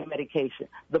to take the medication.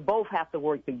 The both have to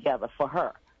work together for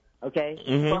her. Okay,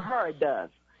 for her it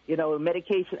does.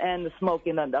 Medication and the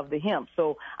smoking of the hemp.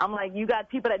 So I'm like, you got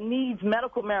people that needs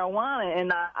medical marijuana.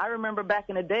 And I remember back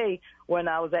in the day when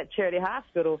I was at Charity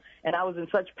Hospital and I was in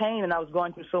such pain and I was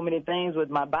going through so many things with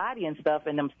my body and stuff,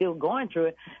 and I'm still going through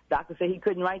it. Doctor said he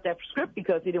couldn't write that script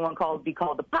because he didn't want to be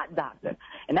called the pot doctor.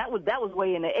 And that was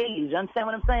way in the 80s. You understand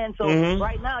what I'm saying? So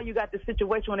right now you got this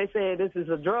situation when they say this is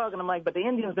a drug, and I'm like, but the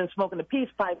Indians been smoking the peace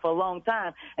pipe for a long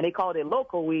time, and they called it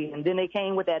local weed, and then they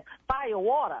came with that fire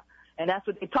water. And that's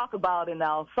what they talk about in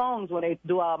our songs when they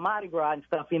do our Mardi Gras and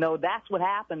stuff. That's what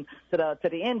happened to the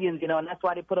Indians, and that's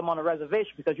why they put them on a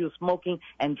reservation, because you're smoking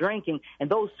and drinking, and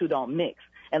those two don't mix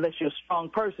unless you're a strong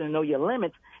person and know your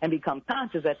limits and become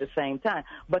conscious at the same time.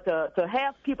 But to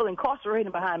have people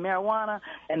incarcerated behind marijuana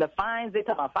and the fines, they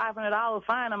talk about $500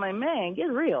 fine, I'm like, man,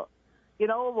 get real.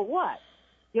 Over what?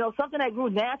 Something that grew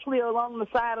naturally along the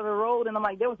side of the road. And I'm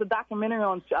like, there was a documentary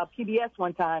on PBS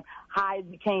one time, how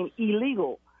it became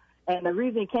illegal. And the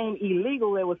reason it became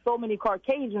illegal, there was so many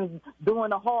Caucasians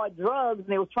doing the hard drugs, and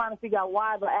they was trying to figure out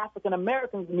why the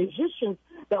African-Americans, musicians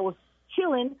that was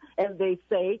chilling, as they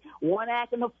say, weren't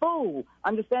acting a fool.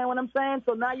 Understand what I'm saying?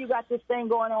 So now you got this thing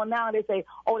going on now, and they say,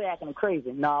 oh, they're acting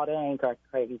crazy. No, they ain't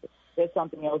crazy. There's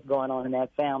something else going on in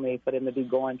that family for them to be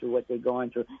going through what they're going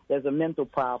through. There's a mental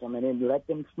problem, and then let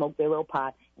them smoke their little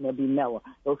pot, and they'll be mellow.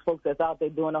 Those folks that's out there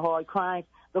doing the hard crimes,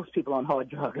 those people on hard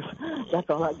drugs. That's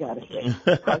all I got to say.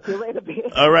 Talk to you later,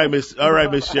 bitch. All right, Miss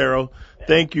Cheryl.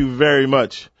 Thank you very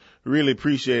much. Really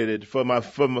appreciate it. For my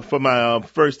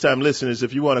first time listeners,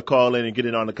 if you want to call in and get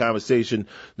in on the conversation,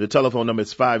 the telephone number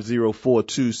is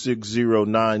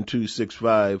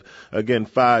 504-260-9265. Again,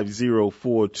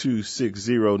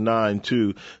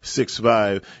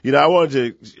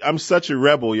 504-260-9265. I'm such a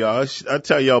rebel, y'all. I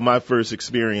tell y'all my first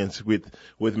experience with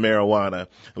marijuana.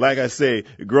 Like I say,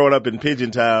 growing up in Pigeon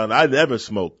Town, I never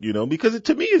smoked, because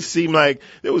to me it seemed like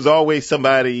there was always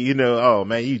somebody, oh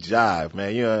man, you jive,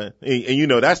 man,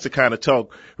 and that's the kind of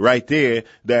talk right there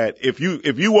that if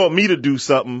you want me to do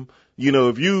something,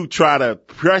 if you try to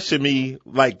pressure me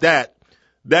like that,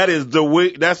 that's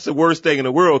the worst thing in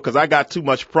the world, because I got too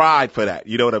much pride for that.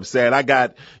 You know what I'm saying? I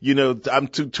got, I'm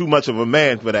too much of a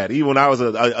man for that. Even when I was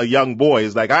a young boy,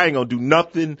 it's like, I ain't gonna do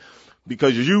nothing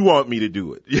because you want me to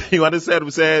do it. You understand what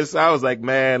I'm saying? So I was like,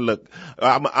 man, look,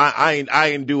 I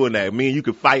ain't doing that. Me and you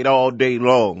could fight all day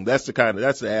long. That's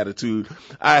the attitude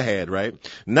I had, right?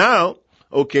 Now,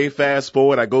 okay, fast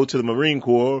forward, I go to the Marine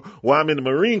Corps. While I'm in the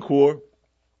Marine Corps,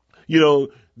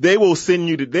 they would send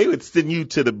you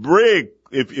to the brig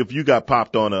if you got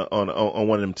popped on one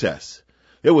of them tests.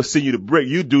 They would send you to brig.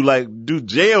 You do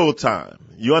jail time.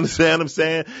 You understand what I'm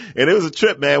saying? And it was a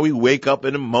trip, man. We wake up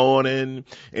in the morning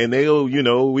and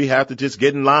we have to just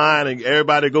get in line and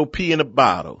everybody go pee in a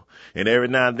bottle. And every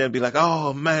now and then be like,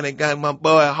 oh man, they got my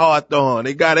boy Hawthorne.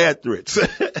 They got anthrax,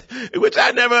 which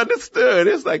I never understood.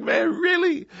 It's like, man,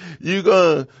 really? You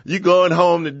going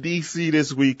home to DC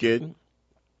this weekend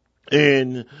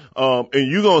and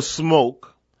you gonna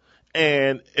smoke.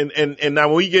 And now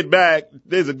when we get back,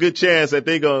 there's a good chance that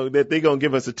they gonna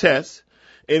give us a test.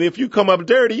 And if you come up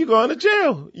dirty, you're going to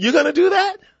jail. You're gonna do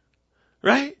that?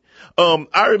 Right?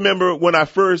 I remember when I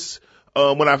first,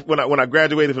 when I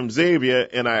graduated from Xavier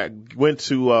and I went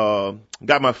to,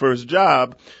 got my first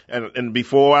job and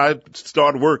before I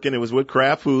started working, it was with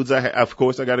Kraft Foods. Of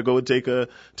course I got to go and take a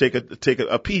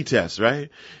pee test, right?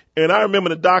 And I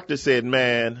remember the doctor said,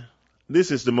 man,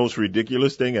 this is the most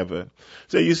ridiculous thing ever.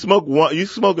 So you smoke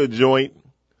a joint,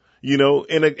 you know,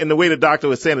 in the way the doctor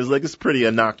was saying, it's pretty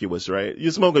innocuous, right?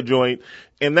 You smoke a joint,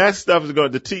 and that stuff is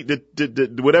going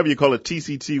to, whatever you call it,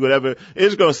 TCT, whatever,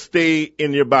 it's going to stay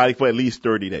in your body for at least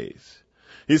 30 days.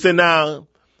 He said, now,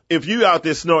 if you out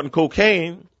there snorting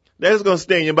cocaine, that's going to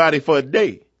stay in your body for a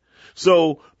day.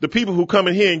 So the people who come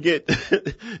in here and get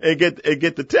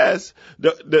get the test,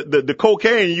 the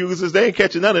cocaine users, they ain't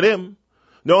catching none of them.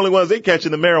 The only ones they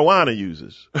catching the marijuana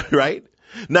users, right?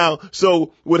 Now,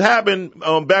 so what happened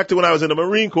back to when I was in the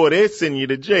Marine Corps, they'd send you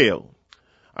to jail.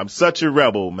 I'm such a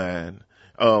rebel, man.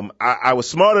 I was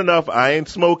smart enough. I ain't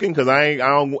smoking because I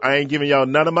ain't giving y'all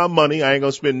none of my money. I ain't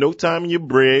gonna spend no time in your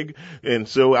brig, and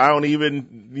so I don't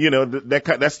even, you know,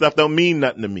 that stuff don't mean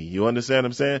nothing to me. You understand what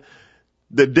I'm saying?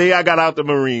 The day I got out the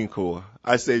Marine Corps,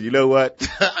 I said, you know what?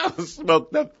 I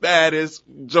smoked the fattest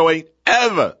joint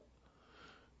ever.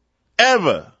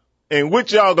 And what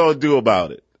y'all gonna do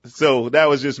about it? So that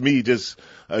was just me, just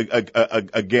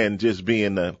again, just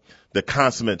being the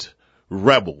consummate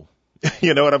rebel.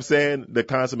 You know what I'm saying? The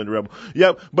consummate rebel.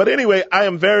 Yep. But anyway, I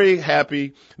am very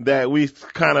happy that we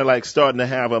kind of like starting to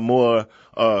have a more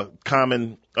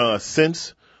common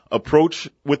sense approach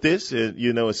with this.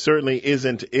 You know, it certainly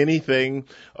isn't anything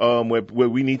where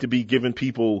we need to be giving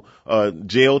people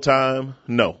jail time.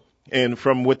 No. And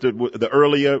from what the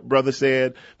earlier brother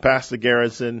said, Pastor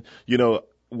Garrison, you know,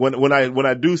 when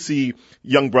I do see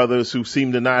young brothers who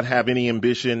seem to not have any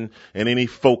ambition and any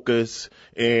focus,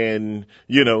 and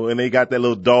you know, and they got that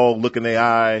little dog look in their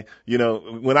eye, you know,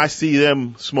 when I see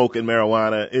them smoking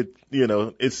marijuana,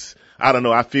 it's I don't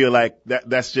know, I feel like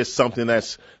that's just something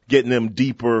that's getting them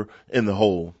deeper in the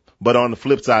hole. But on the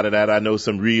flip side of that, I know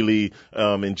some really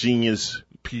ingenious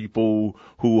people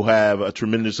who have a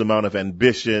tremendous amount of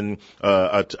ambition,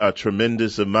 a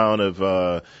tremendous amount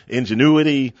of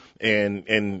ingenuity,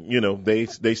 and you know, they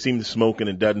seem to smoke, and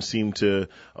it doesn't seem to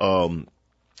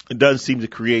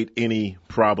create any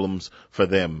problems for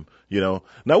them. You know.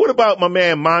 Now, what about my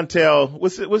man Montel?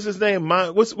 What's his name?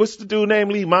 What's the dude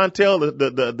named Lee Montel,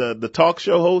 the talk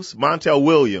show host, Montel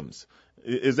Williams?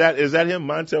 Is that him,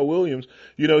 Montel Williams?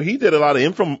 You know, he did a lot of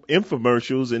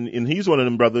infomercials, and he's one of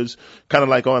them brothers kind of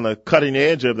like on the cutting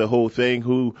edge of the whole thing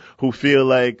who feel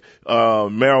like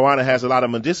marijuana has a lot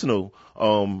of medicinal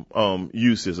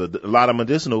uses, a lot of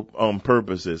medicinal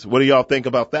purposes. What do y'all think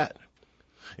about that?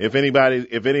 If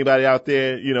anybody out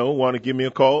there, you know, want to give me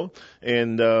a call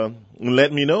and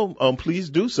let me know,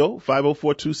 please do so.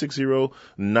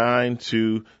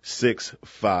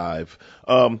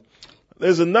 504-260-9265.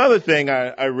 There's another thing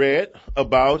I read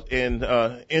about in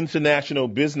International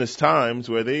Business Times,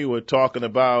 where they were talking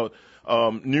about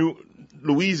New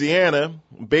Louisiana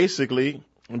basically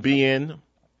being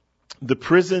the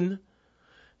prison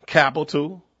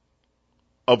capital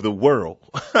of the world.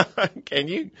 Can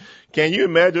you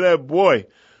imagine that? Boy,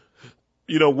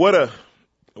 you know, what a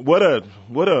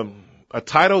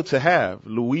title to have,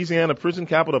 Louisiana prison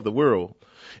capital of the world.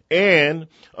 And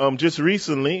just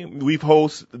recently, we've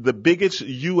hosted the biggest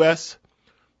U.S.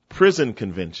 prison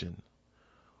convention.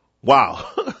 Wow,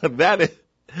 that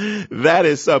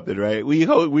is something, right? We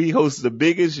host the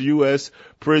biggest U.S.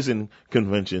 prison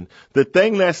convention. The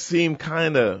thing that seemed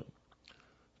kind of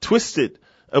twisted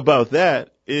about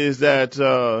that is that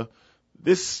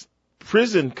this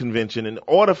prison convention, in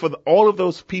order for all of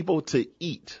those people to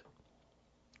eat,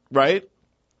 right,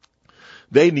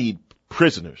 they need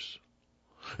prisoners.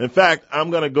 In fact,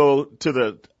 I'm going to go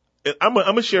to I'm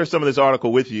going to share some of this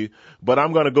article with you, but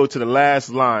I'm going to go to the last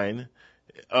line,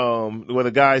 where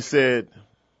the guy said,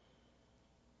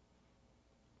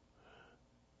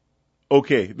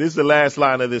 okay, this is the last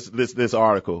line of this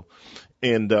article.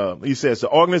 And he says, the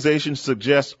organization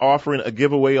suggests offering a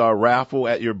giveaway or a raffle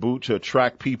at your booth to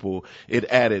attract people. It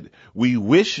added, we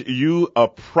wish you a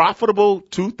profitable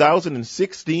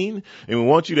 2016, and we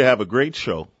want you to have a great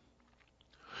show.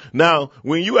 Now,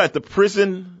 when you at the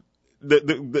prison,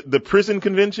 the prison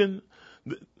convention,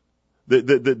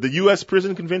 the U.S.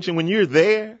 prison convention, when you're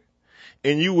there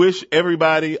and you wish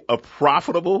everybody a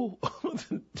profitable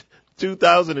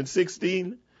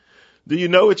 2016, do you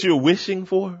know what you're wishing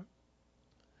for?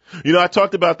 You know, I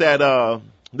talked about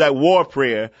that war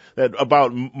prayer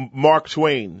about Mark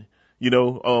Twain. You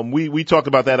know, we talked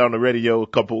about that on the radio a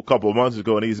couple of months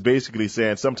ago, and he's basically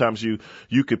saying sometimes you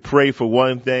could pray for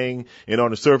one thing, and on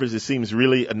the surface it seems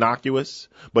really innocuous.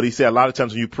 But he said a lot of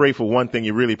times when you pray for one thing,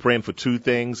 you're really praying for two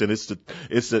things, and it's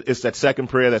that second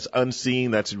prayer that's unseen,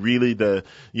 that's really the,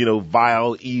 you know,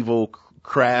 vile, evil,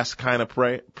 crass kind of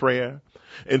prayer.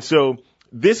 And so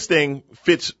this thing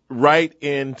fits right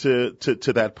into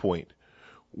that point.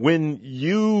 When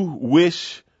you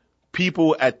wish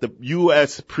people at the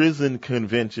U.S. prison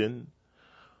convention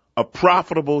a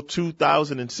profitable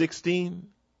 2016,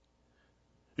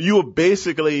 you were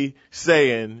basically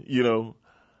saying, you know,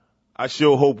 I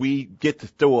sure hope we get to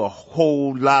throw a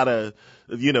whole lot of,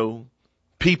 you know,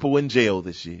 people in jail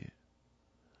this year.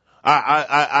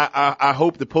 I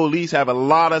hope the police have a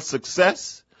lot of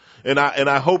success, and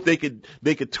I hope they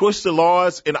could twist the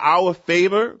laws in our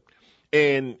favor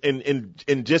and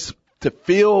just to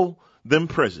fill them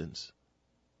prisons.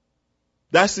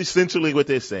 That's essentially what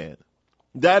they're saying.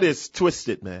 That is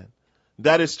twisted, man.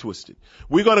 That is twisted.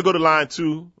 We're going to go to line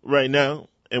 2 right now,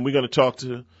 and we're going to talk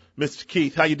to Mr.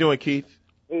 Keith. How you doing, Keith?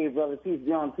 Hey, brother, Keith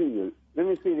John to you. Let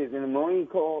me say this. In the Marine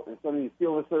Corps and some of these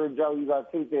Silver Service jobs, you got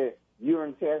to take that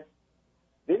urine test.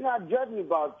 They're not judging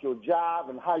about your job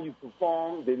and how you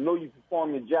perform. They know you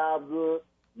perform your job good.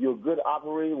 You're a good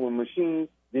operator with machines.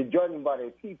 They're judging by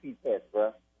their PP test,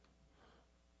 bro.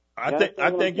 I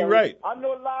think you're right. I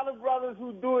know a lot of brothers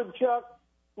who do it, Chuck,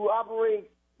 who operate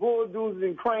bulldozers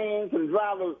and cranes and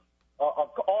drive a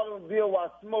automobile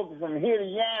while smoking from here to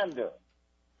yonder.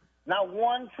 Not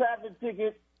one traffic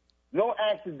ticket, no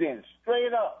accidents,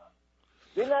 straight up.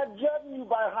 They're not judging you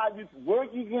by how you work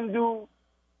you can do,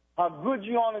 how good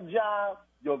you on the job,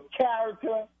 your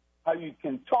character, how you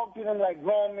can talk to them like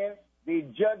grown men. They're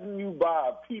judging you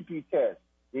by a PP test.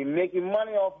 They're making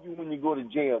money off you when you go to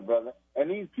jail, brother. And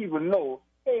these people know,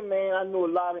 hey, man, I know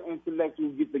a lot of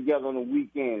intellectuals get together on the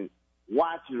weekends,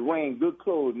 watch it rain, good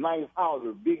clothes, nice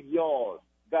houses, big yards,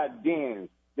 got dens.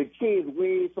 The kids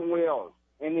way somewhere else.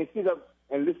 And they sit up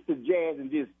and listen to jazz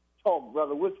and just talk,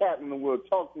 brother. What's happening in the world?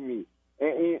 Talk to me.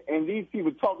 And these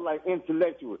people talk like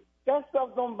intellectuals. That stuff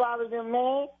don't bother them,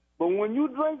 man. But when you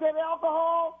drink that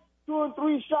alcohol, 2 or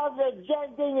 3 shots of that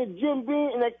Jack Daniel, Jim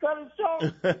Beam, and that Cutting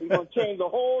Show, you're going to change the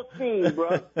whole scene,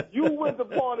 bro. You went to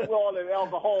party where all that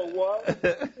alcohol was.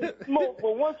 Smoke.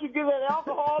 But once you get that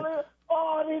alcohol in,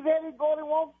 oh, they let it go. They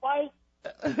won't fight.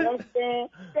 You understand?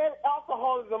 That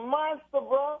alcohol is a monster,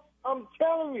 bro. I'm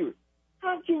telling you.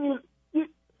 How can you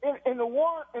in the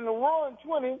war in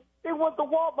 20, they want the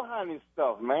war behind this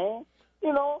stuff, man.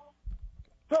 You know,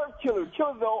 turf killers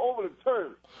all over the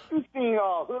turf. You seen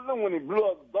Hoodlum when he blew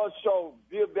up Bus Show,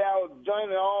 beer barrel joint,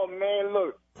 and all, man,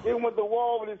 look, they went to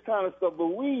war over this kind of stuff. But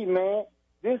we, man,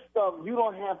 this stuff, you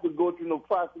don't have to go through no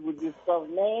process with this stuff,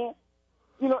 man.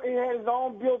 You know, it has its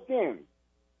own built in.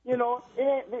 You know,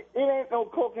 it ain't no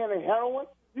cocaine and heroin.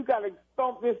 You got to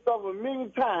thump this stuff a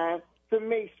million times to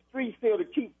make streets still to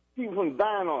keep people from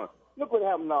dying on it. Look what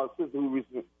happened to our sister who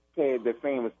recently passed, that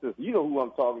famous sister. You know who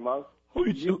I'm talking about.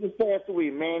 You just passed away,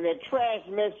 man. That trash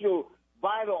messed your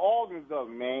vital organs up,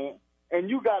 man. And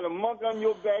you got a monk on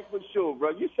your back for sure,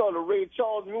 bro. You saw the Ray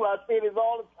Charles movie. I say this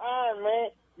all the time, man.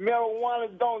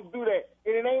 Marijuana don't do that.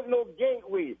 And it ain't no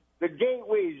gateway. The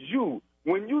gateway is you.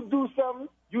 When you do something,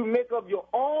 you make up your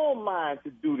own mind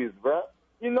to do this, bro.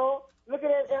 You know? Look at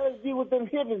that LSD with them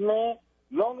hippies, man.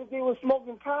 Long as they were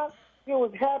smoking pot, they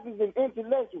was happy and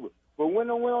intellectual. But when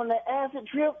they went on that acid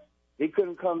trip, they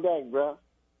couldn't come back, bro.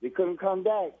 They couldn't come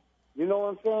back. You know what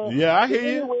I'm saying? Yeah, I hear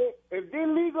you. Anyway, if they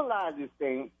legalize this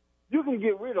thing, you can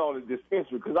get rid of all the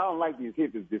dispensary, because I don't like these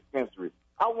hippies dispensaries.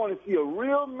 I want to see a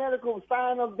real medical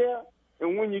sign up there,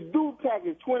 and when you do pack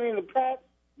it 20 in the pack,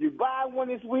 you buy one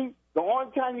this week, the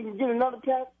only time you can get another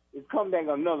pack is come back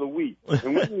another week.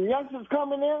 And when the youngsters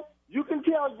come in there, you can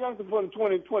tell youngsters from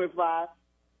 20 to 25,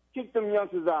 kick them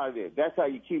youngsters out of there. That's how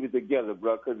you keep it together,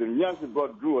 bro, because them youngsters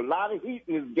drew a lot of heat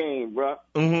in this game, bro.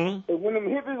 Mm-hmm. And when them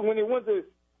hippies, when they went to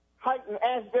hike in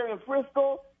Ashbury and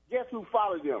Frisco, guess who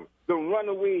followed them? The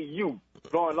runaway youth,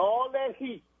 drawing all that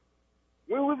heat.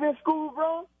 When we was in school,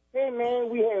 bro, hey, man,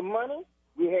 we had money,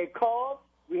 we had cars,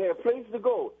 we had places to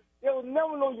go. There was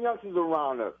never no youngsters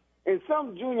around us. And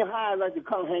some junior highs like to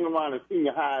come hang around a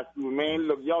senior high school, man.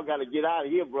 Look, y'all got to get out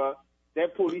of here, bro.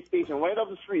 That police station right up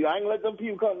the street. I ain't let them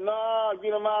people come. Nah, get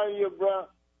them out of here, bro.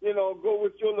 You know, go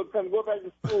with your look. Come, go back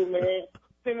to school, man.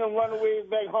 Send them runaways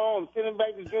back home. Send them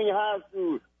back to junior high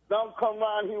school. Don't come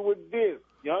around here with this.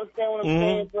 You understand what I'm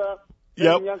saying, bro?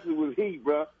 Yep. Youngsters with heat,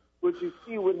 bro. But you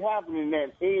see what happened in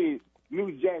that 80s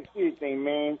New Jack City thing,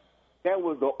 man. That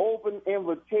was an open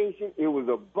invitation. It was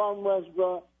a bum rush,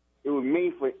 bro. It was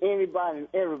made for anybody and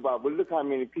everybody. But look how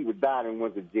many people died and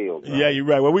went to jail, bro. Yeah, you're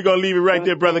right. Well, we're going to leave it right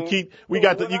there, Brother Keith. What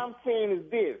I'm saying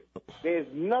is this. There's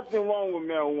nothing wrong with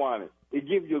marijuana. It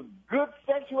gives you good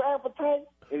sexual appetite,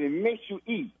 and it makes you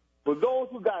eat. For those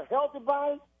who got healthy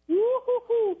bodies,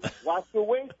 watch your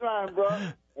waistline, bro.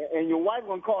 And your wife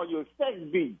going to call you a sex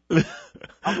beast.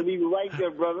 I'm going to leave it right there,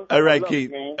 brother. All right,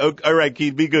 Keith. All right,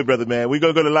 Keith. Be good, brother, man. We're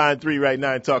going to go to line 3 right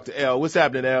now and talk to L. What's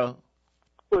happening, L?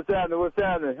 What's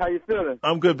happening? How you feeling?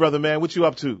 I'm good, brother, man. What you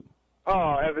up to?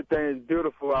 Oh, everything is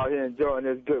beautiful out here, enjoying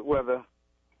this good weather.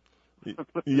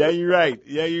 Yeah, you're right.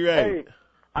 Yeah, you're right. Hey,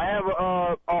 I have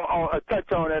a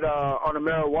touch on it on the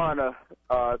marijuana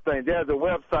thing. There's a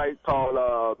website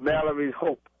called Mallory's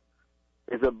Hope.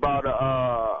 It's about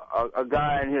a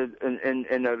guy in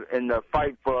the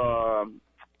fight for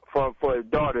his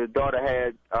daughter. His daughter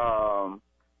had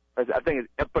I think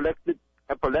it's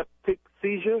epileptic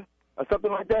seizure or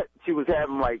something like that. She was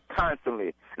having like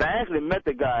constantly. And I actually met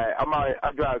the guy. I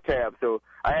drive a cab, so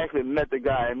I actually met the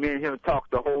guy, and me and him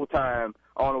talked the whole time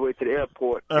on the way to the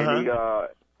airport. And he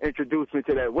introduced me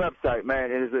to that website,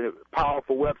 man. It is a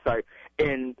powerful website.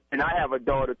 And I have a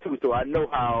daughter too, so I know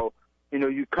how, I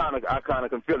kind of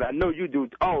can feel it. I know you do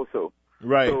also.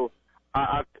 Right. So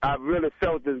I really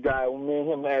felt this guy when me and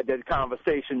him had that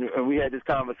conversation, and we had this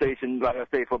conversation, like I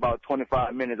say, for about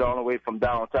 25 minutes all the way from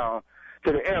downtown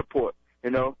to the airport,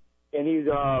 and he's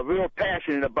real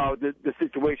passionate about the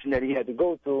situation that he had to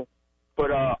go through,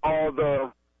 but all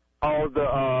the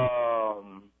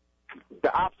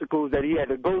obstacles that he had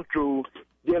to go through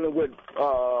dealing with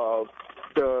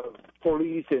the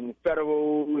police and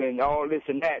federal and all this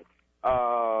and that.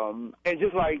 And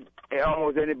just like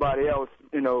almost anybody else,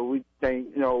 we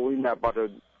think, we're not about to,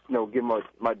 give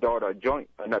my daughter a joint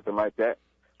or nothing like that.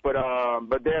 But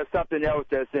there's something else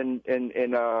that's in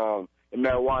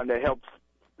marijuana that helps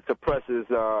suppresses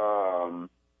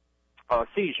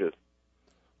seizures.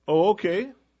 Oh,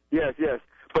 okay. Yes.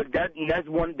 But that's just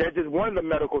one of the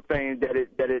medical things that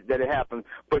it happens.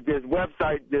 But this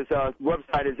website is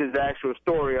his actual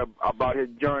story about his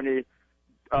journey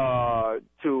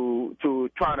to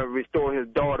trying to restore his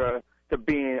daughter to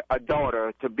being a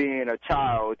daughter, to being a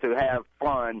child, to have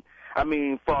fun. I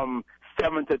mean, from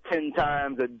 7 to 10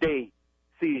 times a day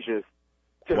seizures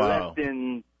to less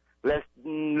than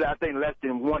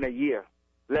one a year,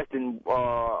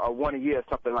 one a year,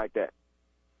 something like that.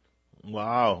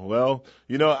 Wow. Well,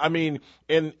 I mean,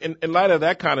 in light of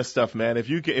that kind of stuff, man, if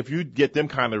you get them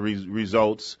kind of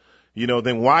results,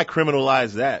 then why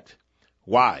criminalize that?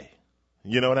 Why?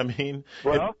 You know what I mean?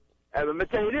 Well, let me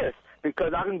tell you this,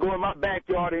 because I can go in my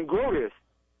backyard and grow this.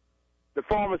 The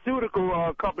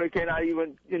pharmaceutical company cannot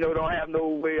even, don't have no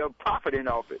way of profiting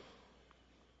off it.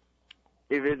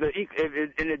 If it's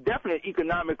definitely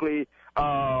economically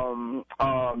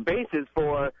basis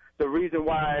for the reason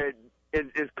why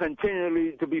it's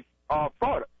continually to be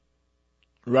fought.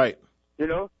 Right.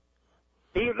 And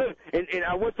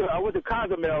I went to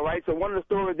Cozumel, right? So one of the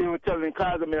stories they were telling in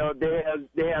Cozumel, they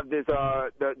have this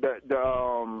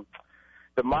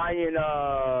the Mayan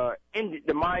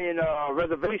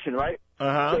reservation, right?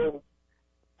 So,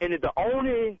 and it's the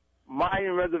only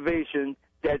Mayan reservation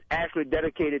that's actually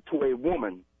dedicated to a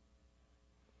woman.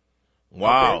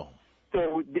 Wow. Okay?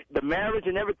 So the marriage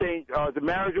and everything, the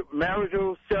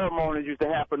marriageal ceremonies used to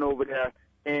happen over there,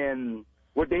 and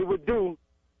what they would do,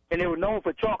 and they were known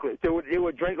for chocolate. So they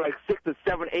would drink like 6 to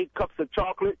 7, 8 cups of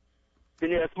chocolate.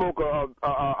 Then they'd smoke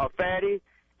a fatty,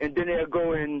 and then they'd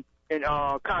go in and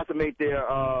consummate their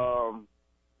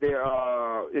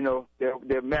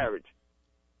marriage.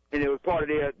 And it was part of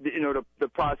their, the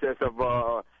process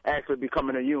of actually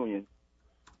becoming a union.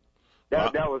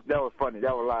 That was funny.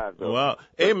 That was live, though. Wow.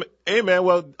 Hey, man.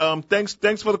 Well, thanks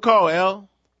for the call, Al.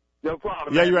 No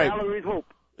problem. Yeah, man. you're right. Mallory's Hope.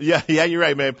 Yeah, you're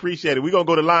right, man. Appreciate it. We're gonna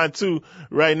go to line 2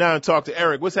 right now and talk to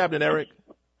Eric. What's happening, Eric?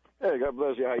 Hey, God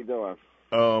bless you. How you doing?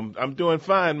 I'm doing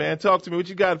fine, man. Talk to me. What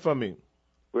you got for me?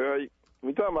 Well,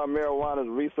 we talking about marijuana.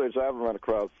 The research I've run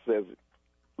across says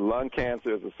lung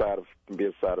cancer can be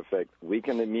a side effect,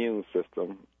 weaken the immune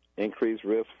system, increased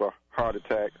risk for heart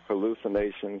attack,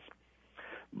 hallucinations,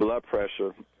 blood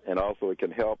pressure, and also it can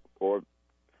help or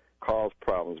cause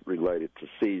problems related to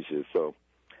seizures. So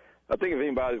I think if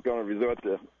anybody's going to resort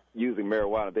to using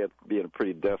marijuana, they have to be in a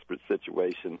pretty desperate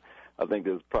situation. I think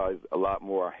there's probably a lot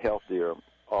more healthier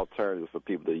alternatives for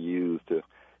people to use to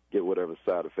get whatever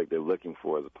side effect they're looking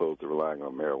for as opposed to relying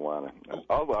on marijuana.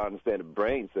 Although I understand the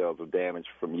brain cells are damaged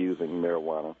from using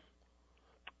marijuana,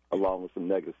 along with some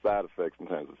negative side effects in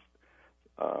terms of,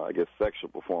 sexual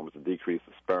performance, a decrease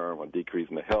of sperm or decrease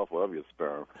in the health of your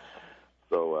sperm.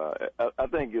 So I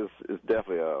think it's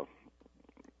definitely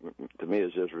to me,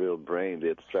 it's just real brain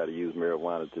dead to try to use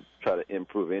marijuana to try to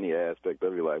improve any aspect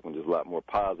of your life when there's a lot more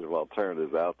positive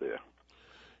alternatives out there.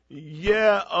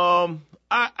 Yeah,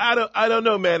 I don't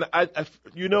know, man. I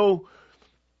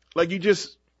like you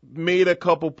just made a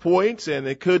couple points, and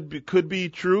it could be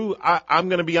true. I'm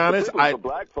going to be honest. For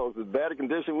black folks, it's bad a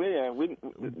condition we're in. We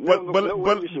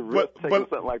should risk taking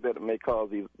something like that may cause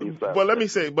these side effects. Let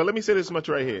me say this much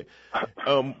right here.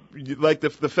 Like the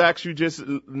facts you just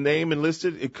named and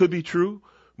listed, it could be true,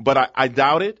 but I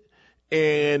doubt it.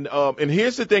 And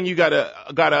here's the thing you gotta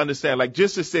understand. Like,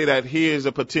 just to say that here's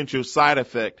a potential side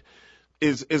effect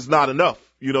is not enough.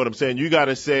 You know what I'm saying? You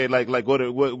gotta say like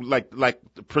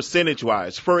percentage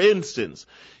wise. For instance,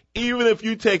 even if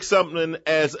you take something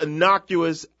as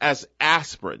innocuous as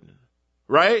aspirin,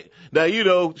 right? Now, you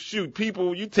know,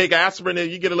 people, you take aspirin and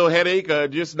you get a little headache or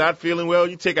just not feeling well,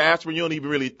 you take aspirin, you don't even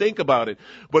really think about it.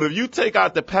 But if you take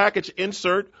out the package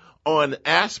insert on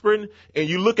aspirin and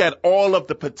you look at all of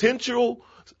the potential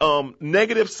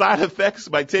negative side effects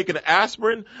by taking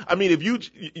aspirin, I mean, if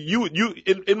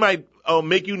it might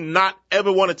make you not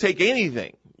ever want to take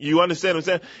anything. You understand what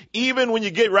I'm saying? Even when you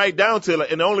get right down to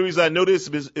it, and the only reason I know this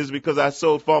is because I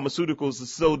sold pharmaceuticals,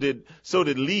 and so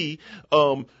did Lee.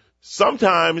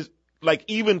 Sometimes, like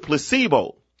even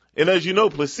placebo, and as you know,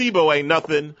 placebo ain't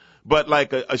nothing but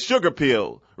like a sugar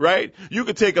pill, right? You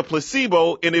could take a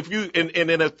placebo, and if you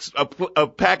in a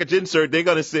package insert, they're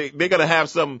gonna have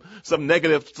some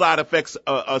negative side effects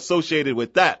associated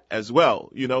with that as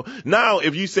well. You know, now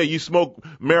if you say you smoke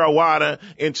marijuana,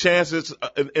 and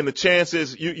the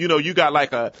chances, you got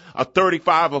like a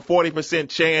 35 or 40%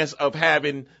 chance of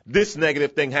having this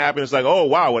negative thing happen. It's like, oh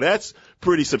wow, well that's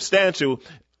pretty substantial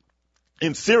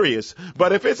and serious.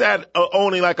 But if it's at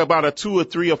only like about a 2 or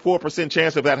 3 or 4%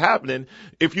 chance of that happening,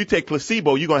 if you take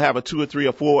placebo, you're going to have a 2 or 3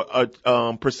 or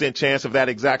 4% chance of that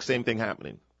exact same thing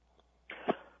happening.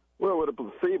 Well, with a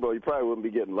placebo, you probably wouldn't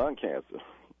be getting lung cancer.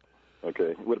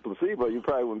 Okay. With a placebo, you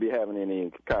probably wouldn't be having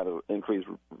any kind of increased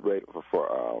rate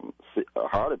for a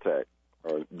heart attack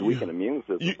or weaken immune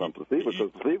system from placebo. Because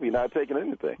placebo, you're not taking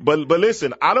anything. But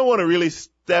listen, I don't want to really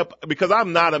because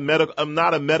I'm not a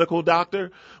medical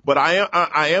doctor, but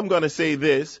I am going to say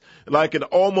this, like in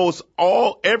most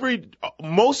of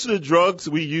the drugs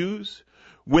we use,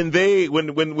 when they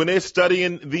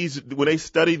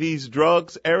study these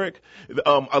drugs, Eric,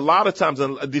 a lot of times,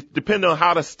 depending on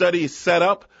how the study is set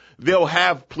up, they'll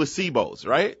have placebos,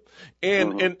 right?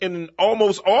 And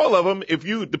almost all of them,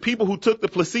 the people who took the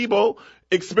placebo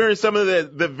experienced some of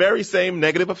the very same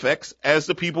negative effects as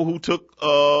the people who took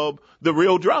the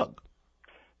real drug.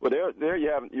 Well, there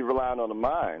you're relying on the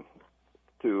mind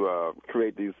to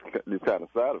create these kind of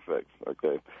side effects.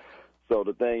 Okay, so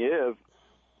the thing is,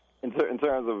 in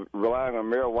terms of relying on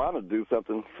marijuana to do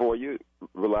something for you,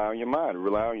 rely on your mind,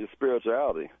 rely on your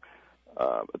spirituality.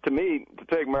 To me, to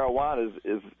take marijuana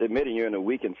is admitting you're in a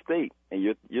weakened state, and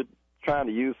you're trying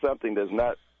to use something that's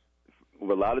not,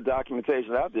 with a lot of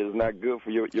documentation out there, is not good for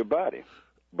your body.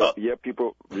 But yet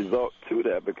people resort to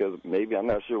that because maybe, I'm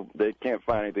not sure, they can't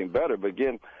find anything better. But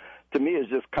again, to me, it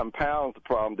just compounds the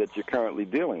problem that you're currently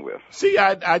dealing with. See,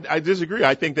 I disagree.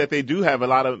 I think that they do have a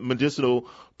lot of medicinal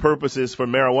purposes for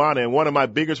marijuana. And one of my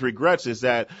biggest regrets is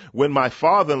that when my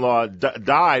father-in-law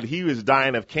died, he was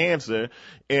dying of cancer.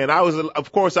 And I was a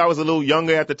little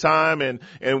younger at the time, and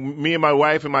me and my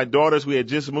wife and my daughters, we had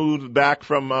just moved back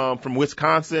from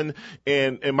Wisconsin,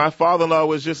 and my father-in-law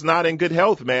was just not in good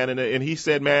health, man. And he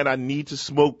said, man, I need to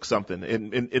smoke something.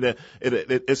 And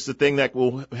it's the thing that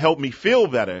will help me feel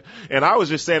better. And I was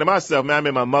just saying to myself, man, I'm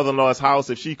in my mother-in-law's house.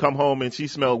 If she come home and she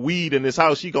smell weed in this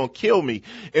house, she gonna kill me.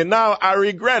 And now I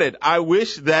regret it. I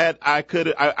wish that I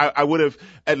would have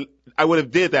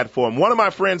did that for him. One of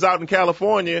my friends out in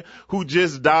California who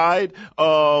just died,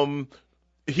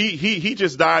 he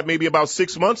just died maybe about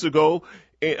 6 months ago,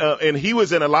 and he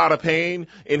was in a lot of pain,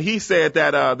 and he said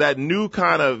that that new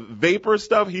kind of vapor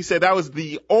stuff, he said that was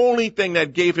the only thing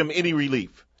that gave him any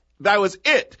relief. That was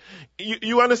it.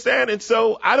 You understand? And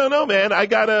so I don't know, man.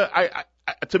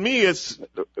 To me, it's...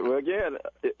 Well, again,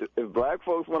 if black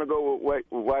folks want to go with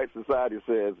what white society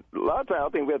says, a lot of times I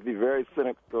think we have to be very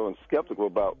cynical and skeptical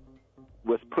about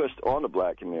what's pushed on the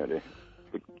black community.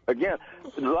 Again,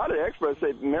 a lot of experts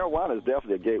say marijuana is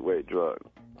definitely a gateway drug.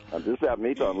 This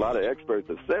happened to me, a lot of experts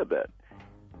have said that.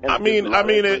 And if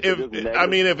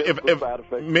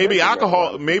maybe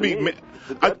alcohol, maybe...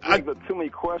 That brings up too many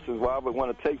questions why I would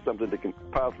want to take something that can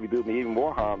possibly do me even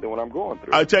more harm than what I'm going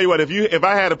through. I tell you what, if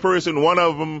I had a person, one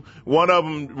of them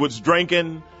was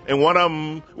drinking, and one of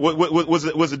them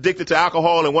was addicted to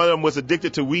alcohol, and one of them was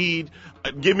addicted to weed,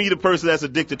 give me the person that's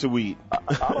addicted to weed.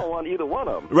 I don't want either one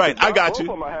of them. Right, I got you.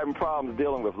 Both of them are having problems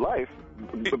dealing with life.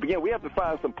 But again, we have to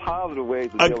find some positive ways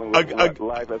of dealing with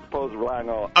life as opposed to relying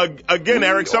on. Again,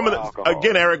 Eric, some of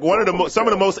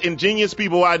the most ingenious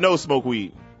people I know smoke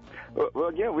weed. Well,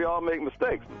 again, we all make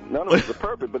mistakes. None of us are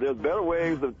perfect, but there's better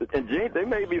ways of ingenious. They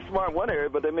may be smart in one area,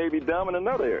 but they may be dumb in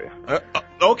another area.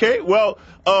 Okay, well,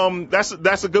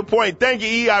 that's a good point. Thank you,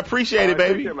 E. I appreciate it,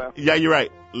 baby. Take care, man. Yeah, you're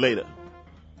right. Later.